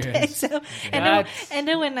 passed the Yes. exam. That's- And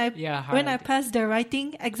then when I Yeah, when I hard. passed the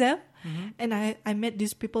writing exam, and I met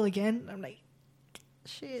these people again, I'm like,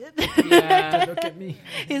 shit. Yeah. Look at me.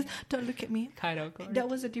 Yes, don't look at me. Kind of. Cool. That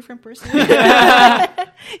was a different person.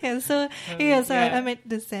 yeah, so yeah. I met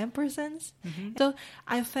the same persons. So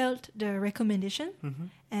I felt the recommendation,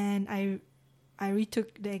 and I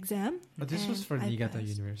retook the exam. But this was and for I Niigata passed.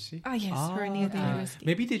 University. Oh yes, for Niigata okay. University.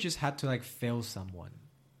 Maybe they just had to like fail someone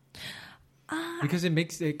Ah, because it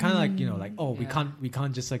makes it kind of like like we Yeah.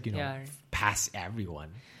 can't just like Yeah. pass everyone.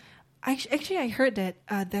 actually, I heard that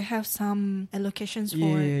they have some allocations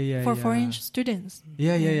Yeah, for yeah. foreign students.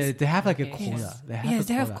 Yeah. They have like a Okay. quota. Yes. They have Yes, a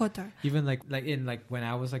they have quota. quota. Even like when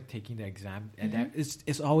I was like taking the exam, and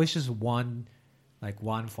it's always just one like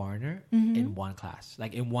one foreigner in one class,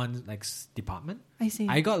 like in one like department. I see.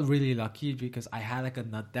 I got really lucky because I had like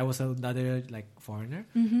there was another like foreigner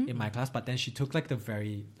in my class, but then she took like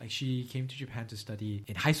she came to Japan to study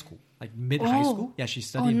in high school, like mid high school. Yeah, she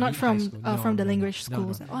studied not mid from high school. from the language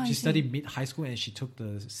schools. No. Oh, I She see. studied mid high school and she took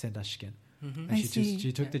the Senda Shiken. And I see.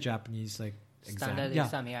 she took the Japanese like exam. Standard Yeah.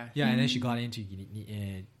 exam, yeah. Yeah, and then she got into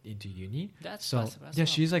uni. That's So possible as yeah, well.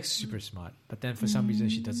 she's like super smart. But then for some reason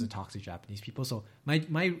she doesn't talk to Japanese people. So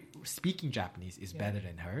my speaking Japanese is better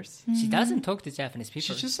than hers. She doesn't talk to Japanese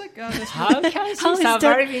people. She's just like that's How can she How is survive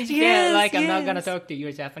that- in Japan? Yes, Like, I'm not gonna yes. talk to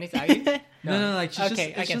you Japanese, are you? no, like she's Okay,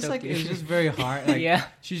 just I it's can just talk like to you. it's just very hard. Like Yeah.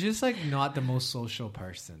 she's just like not the most social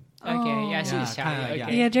person. Okay, yeah, she's Yeah, shy. kinda,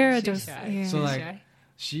 Okay. Yeah, there are She's those. shy. Yeah. So She's like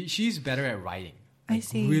shy. she's better at writing. I Like,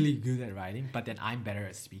 see. really good at writing, but then I'm better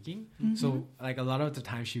at speaking. Mm-hmm. So like a lot of the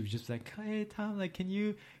time she was just like, "Hey Tom, like can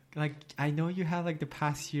you like I know you have like the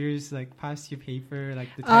past year paper,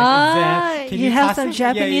 like the test exam. Can you have pass some it?"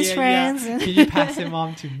 Japanese friends. Can you pass them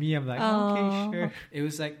on to me?" I'm like, Oh. "Okay, sure." It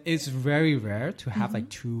was like it's very rare to have like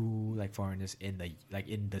two like foreigners in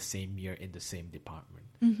the same year in the same department.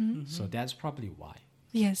 So that's probably why.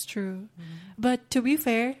 Yes, true. But to be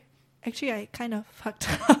fair, actually, I kind of fucked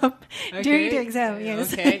up during the exam.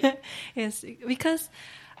 Yes, Okay. yes, because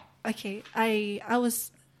I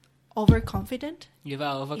was overconfident. You were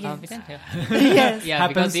overconfident? Yeah. Yes, Yeah,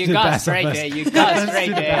 Happens because you to the got best of straight us. A. You got Happens straight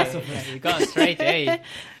to the best A. of us. You got straight A.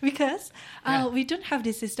 because Yeah. we don't have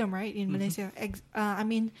this system, right, in Malaysia. I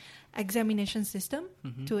mean, examination system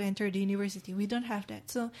to enter the university. We don't have that.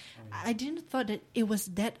 So I didn't thought that it was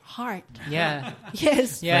that hard. Yeah.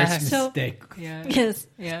 Yes. Yeah. First So mistake. Yeah. yes.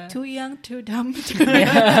 Yeah. Too young, too dumb.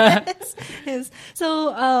 Yes.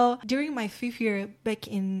 So during my 5th year back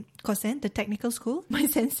in Kosen, the technical school, my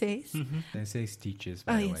senseis. Sensei's teachers,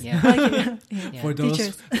 Oh by the yes. way. Yeah. Okay, yeah. Yeah. For those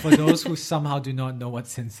Teachers. for those who somehow do not know what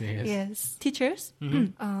sensei is. Yes, teachers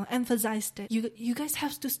emphasized that you guys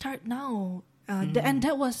have to start now, and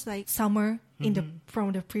that was like summer in the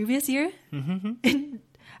from the previous year, and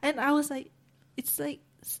I was like, it's like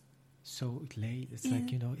So late. It's Yeah.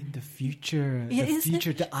 like, in the future. Yeah, the it's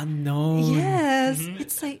future, the unknown. yes,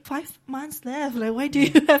 it's like 5 months left. Like, why do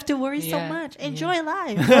you have to worry so Yeah, much? yeah. Enjoy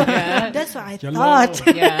life. Yeah. That's what I YOLO. thought.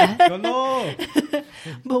 Yeah. YOLO.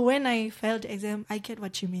 But when I failed the exam, I get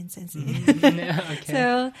what you mean, Sensei. Okay.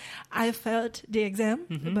 So I failed the exam,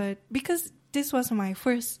 but because this was my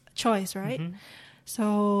first choice, right?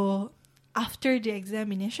 So after the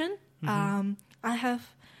examination,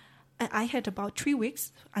 I had about 3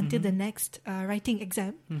 weeks until the next writing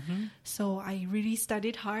exam. So I really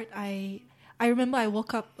studied hard. I remember I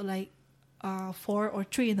woke up like 4 or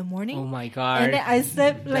 3 in the morning. Oh my god. And then I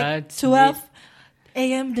slept like That's 12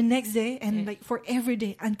 a.m. the next day, and like for every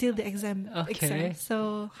day until the exam. Okay.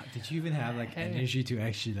 So Did you even have like energy to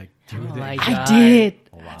actually like do Oh the my exam? God. I did.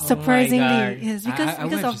 Oh, wow. Surprisingly, God. yes, because I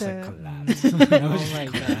because would of just, like, the collapse. I would Oh just my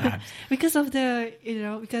God. collapse. because of the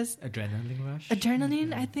because Adrenaline rush.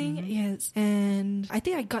 adrenaline, I think, yes, and I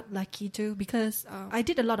think I got lucky too because I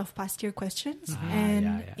did a lot of past year questions, and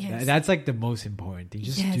yeah. yes, That's like the most important thing.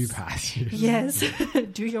 Just do Yes. past years. yes,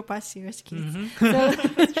 do your past years, kids. So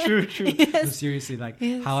True. Yes. No, seriously, like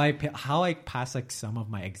Yes. how I pass like some of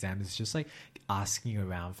my exams is just like asking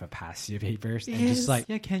around for past year papers and Yes. just like,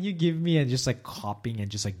 yeah, can you give me, and just like copying and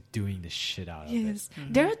just like doing the shit out of it. yes,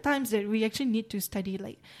 there are times that we actually need to study,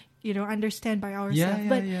 like understand by ourselves. Yeah,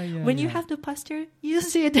 but yeah, when you yeah. have the past year,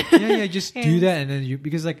 use it. Yeah, just do Yes. that, and then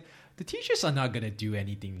because like the teachers are not gonna do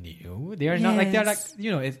anything new. They are not like they're like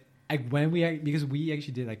Yes. it's like when because we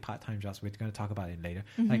actually did like part-time jobs. We're gonna talk about it later.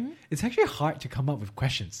 Like it's actually hard to come up with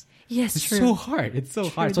questions. Yes, It's true. so hard. It's so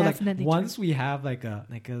True, hard. So like definitely once we have like a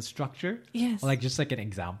structure, Yes. or like just like an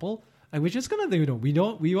example, like we're just gonna we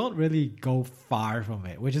won't really go far from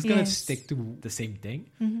it. We're just gonna Yes. stick to the same thing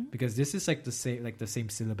because this is like the same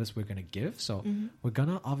syllabus we're gonna give. So we're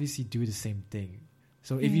gonna obviously do the same thing.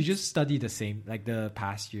 So if you Yes. just study the same like the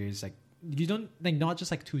past years, like you don't like not just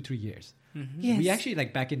like 2-3 years. Yes. We actually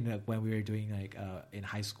like back in when we were doing like in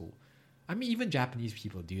high school. I mean, even Japanese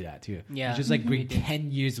people do that too. Yeah. You just like bring Mhm.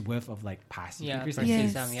 10 years worth of like past Yeah, papers first and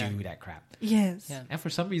Yes. just exam, yeah. do that crap. Yes. Yeah. And for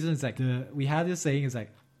some reason, it's like we had this saying is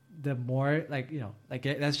like the more like like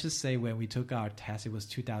let's just say when we took our test, it was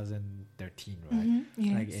 2013, right? Mhm.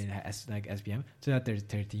 Yes. Like in like SBM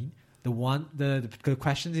 2013. the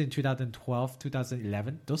questions in 2012,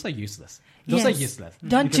 2011, those are useless. Those Yes. are useless.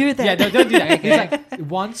 Don't do that. Yeah, don't do that. It's like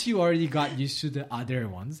once you already got used to the other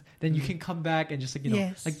ones, then you can come back and just like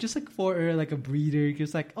Yes. like just like for like a breather,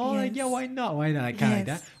 just like like Yes. why not, like kind of like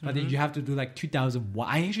Yes. that. But then you have to do like 2001.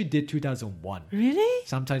 I actually did 2001. Really?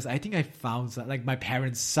 Sometimes I think I found like my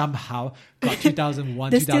parents somehow got 2001,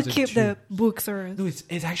 They still 2002. keep the books or No, it's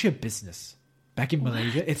actually a business. Back in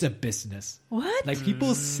Malaysia, it's a business. what? Like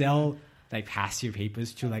people sell like past year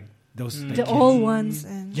papers to like those like, The kids. old ones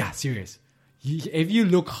and Yeah, serious. If you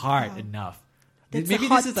look hard Wow. enough, That's maybe a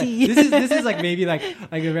hot this is like tea. this is like maybe like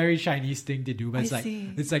a very Chinese thing to do, but I it's like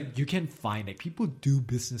see. it's like you can find like people do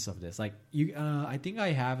business of this. Like you, I think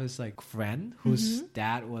I have this like friend whose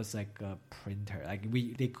dad was like a printer. Like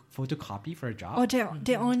they photocopy for a job. Oh,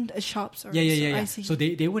 they owned shops. Or Yeah. I see. So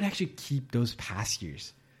they would actually keep those past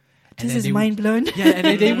years. And This then is they would- mind blown. Yeah, and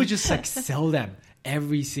then they would just like sell them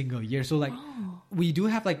every single year. So like we do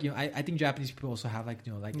have like I think Japanese people also have like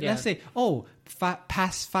like Yeah. let's say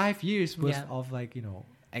past 5 years worth Yeah. of like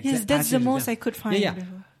Yes, that's the most I could find. Yeah.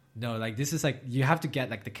 before. No, like this is like you have to get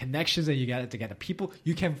like the connections and you get to get the people.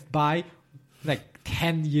 You can buy like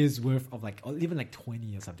 10 years worth of like or even like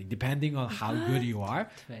 20 or something depending on how good you are.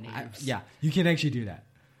 20 I- years. yeah, you can actually do that.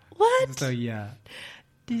 What? So yeah.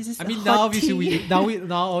 This is I a mean, hot now obviously tea.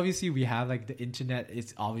 now obviously we have like the internet.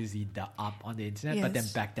 It's obviously up on the internet, but then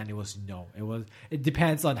Yes. back then it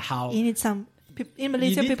depends on how. You need some. In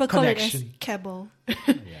Malaysia, need people call it as connection. cable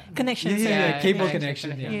Yeah. connection. Yeah, sorry. yeah, cable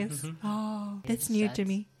connection, connection. yeah. Yes. Oh, that's new to That's-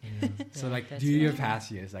 me. So like, that's do your right.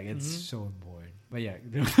 past years. Like, it's so important. But yeah,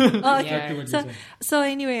 Oh, okay. back to Yeah. what So, you're saying. so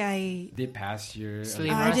anyway, I Did past year.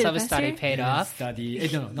 Sleep I most did of the last study year. paid didn't off. Study.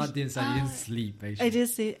 No, not didn't study. Didn't sleep. Actually. I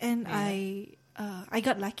just did, and I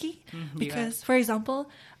got lucky because, for example,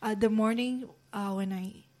 the morning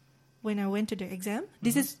when I went to the exam,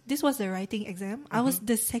 this was the writing exam. I was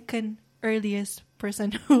the second earliest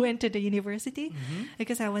person who went to the university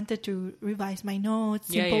because I wanted to revise my notes,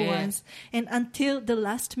 Yeah, simple yeah, yeah. ones, and until the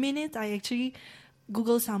last minute, I actually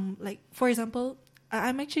Googled some like, for example,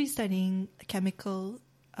 I'm actually studying chemical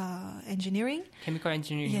engineering. Chemical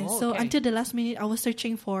engineering. Yeah, Oh, so okay. until the last minute, I was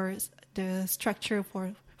searching for the structure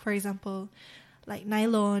for example, like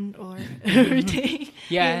nylon or everything.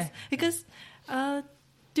 Yeah. Yes, because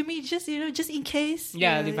to me, just just in case.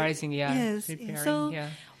 Yeah, revising. Yeah. Yes. Preparing, So yeah.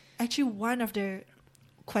 actually, one of the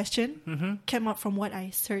question came out from what I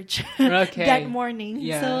searched Okay. that morning.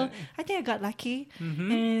 Yeah. So I think I got lucky.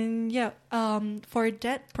 And yeah, for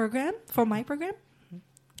that program, for my program,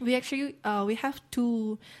 we actually we have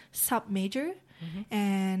 2 sub major,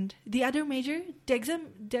 and the other major,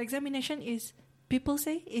 the examination is, people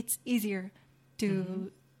say it's easier to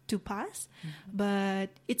pass, but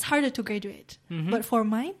it's harder to graduate. But for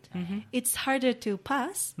mine, it's harder to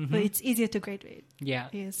pass, but it's easier to graduate. Yeah.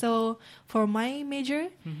 Yeah, so for my major,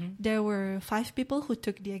 there were 5 people who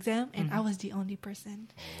took the exam, and I was the only person.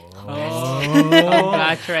 Oh,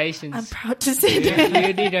 congratulations. I'm proud to say you, that.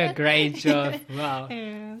 you did a great job. Wow.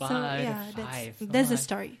 Yeah, so Five, yeah, five, that's the five.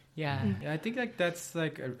 story. Yeah. Yeah, I think like that's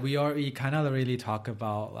like we kind of really talk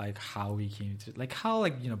about like how we came to like how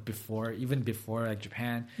like before like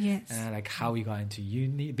Japan, Yes. and like how we got into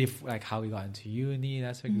uni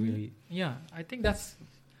That's like really I think that's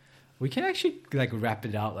we can actually like wrap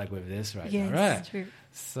it out like with this right Yes, now, right? true.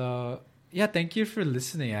 So yeah, thank you for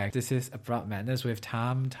listening. This is Abroad Madness with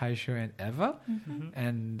Tom, Taisha, and Eva.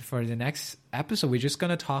 And for the next episode, we're just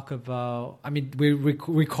gonna talk about. I mean, we're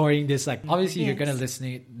recording this like obviously you're gonna Yes.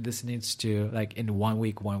 listening to like in 1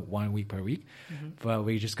 week, one week per week, but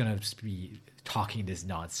we're just gonna be talking this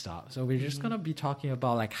nonstop. So we're just gonna be talking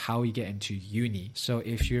about like how we get into uni. So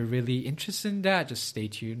if you're really interested in that, just stay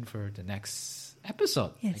tuned for the next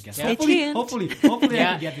episode. Yes, I guess stay tuned. hopefully I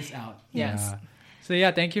Yeah. can get this out. Yes. Yeah. So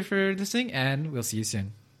yeah, thank you for listening, and we'll see you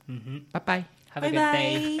soon. Bye bye. Have a Bye good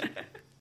day. bye.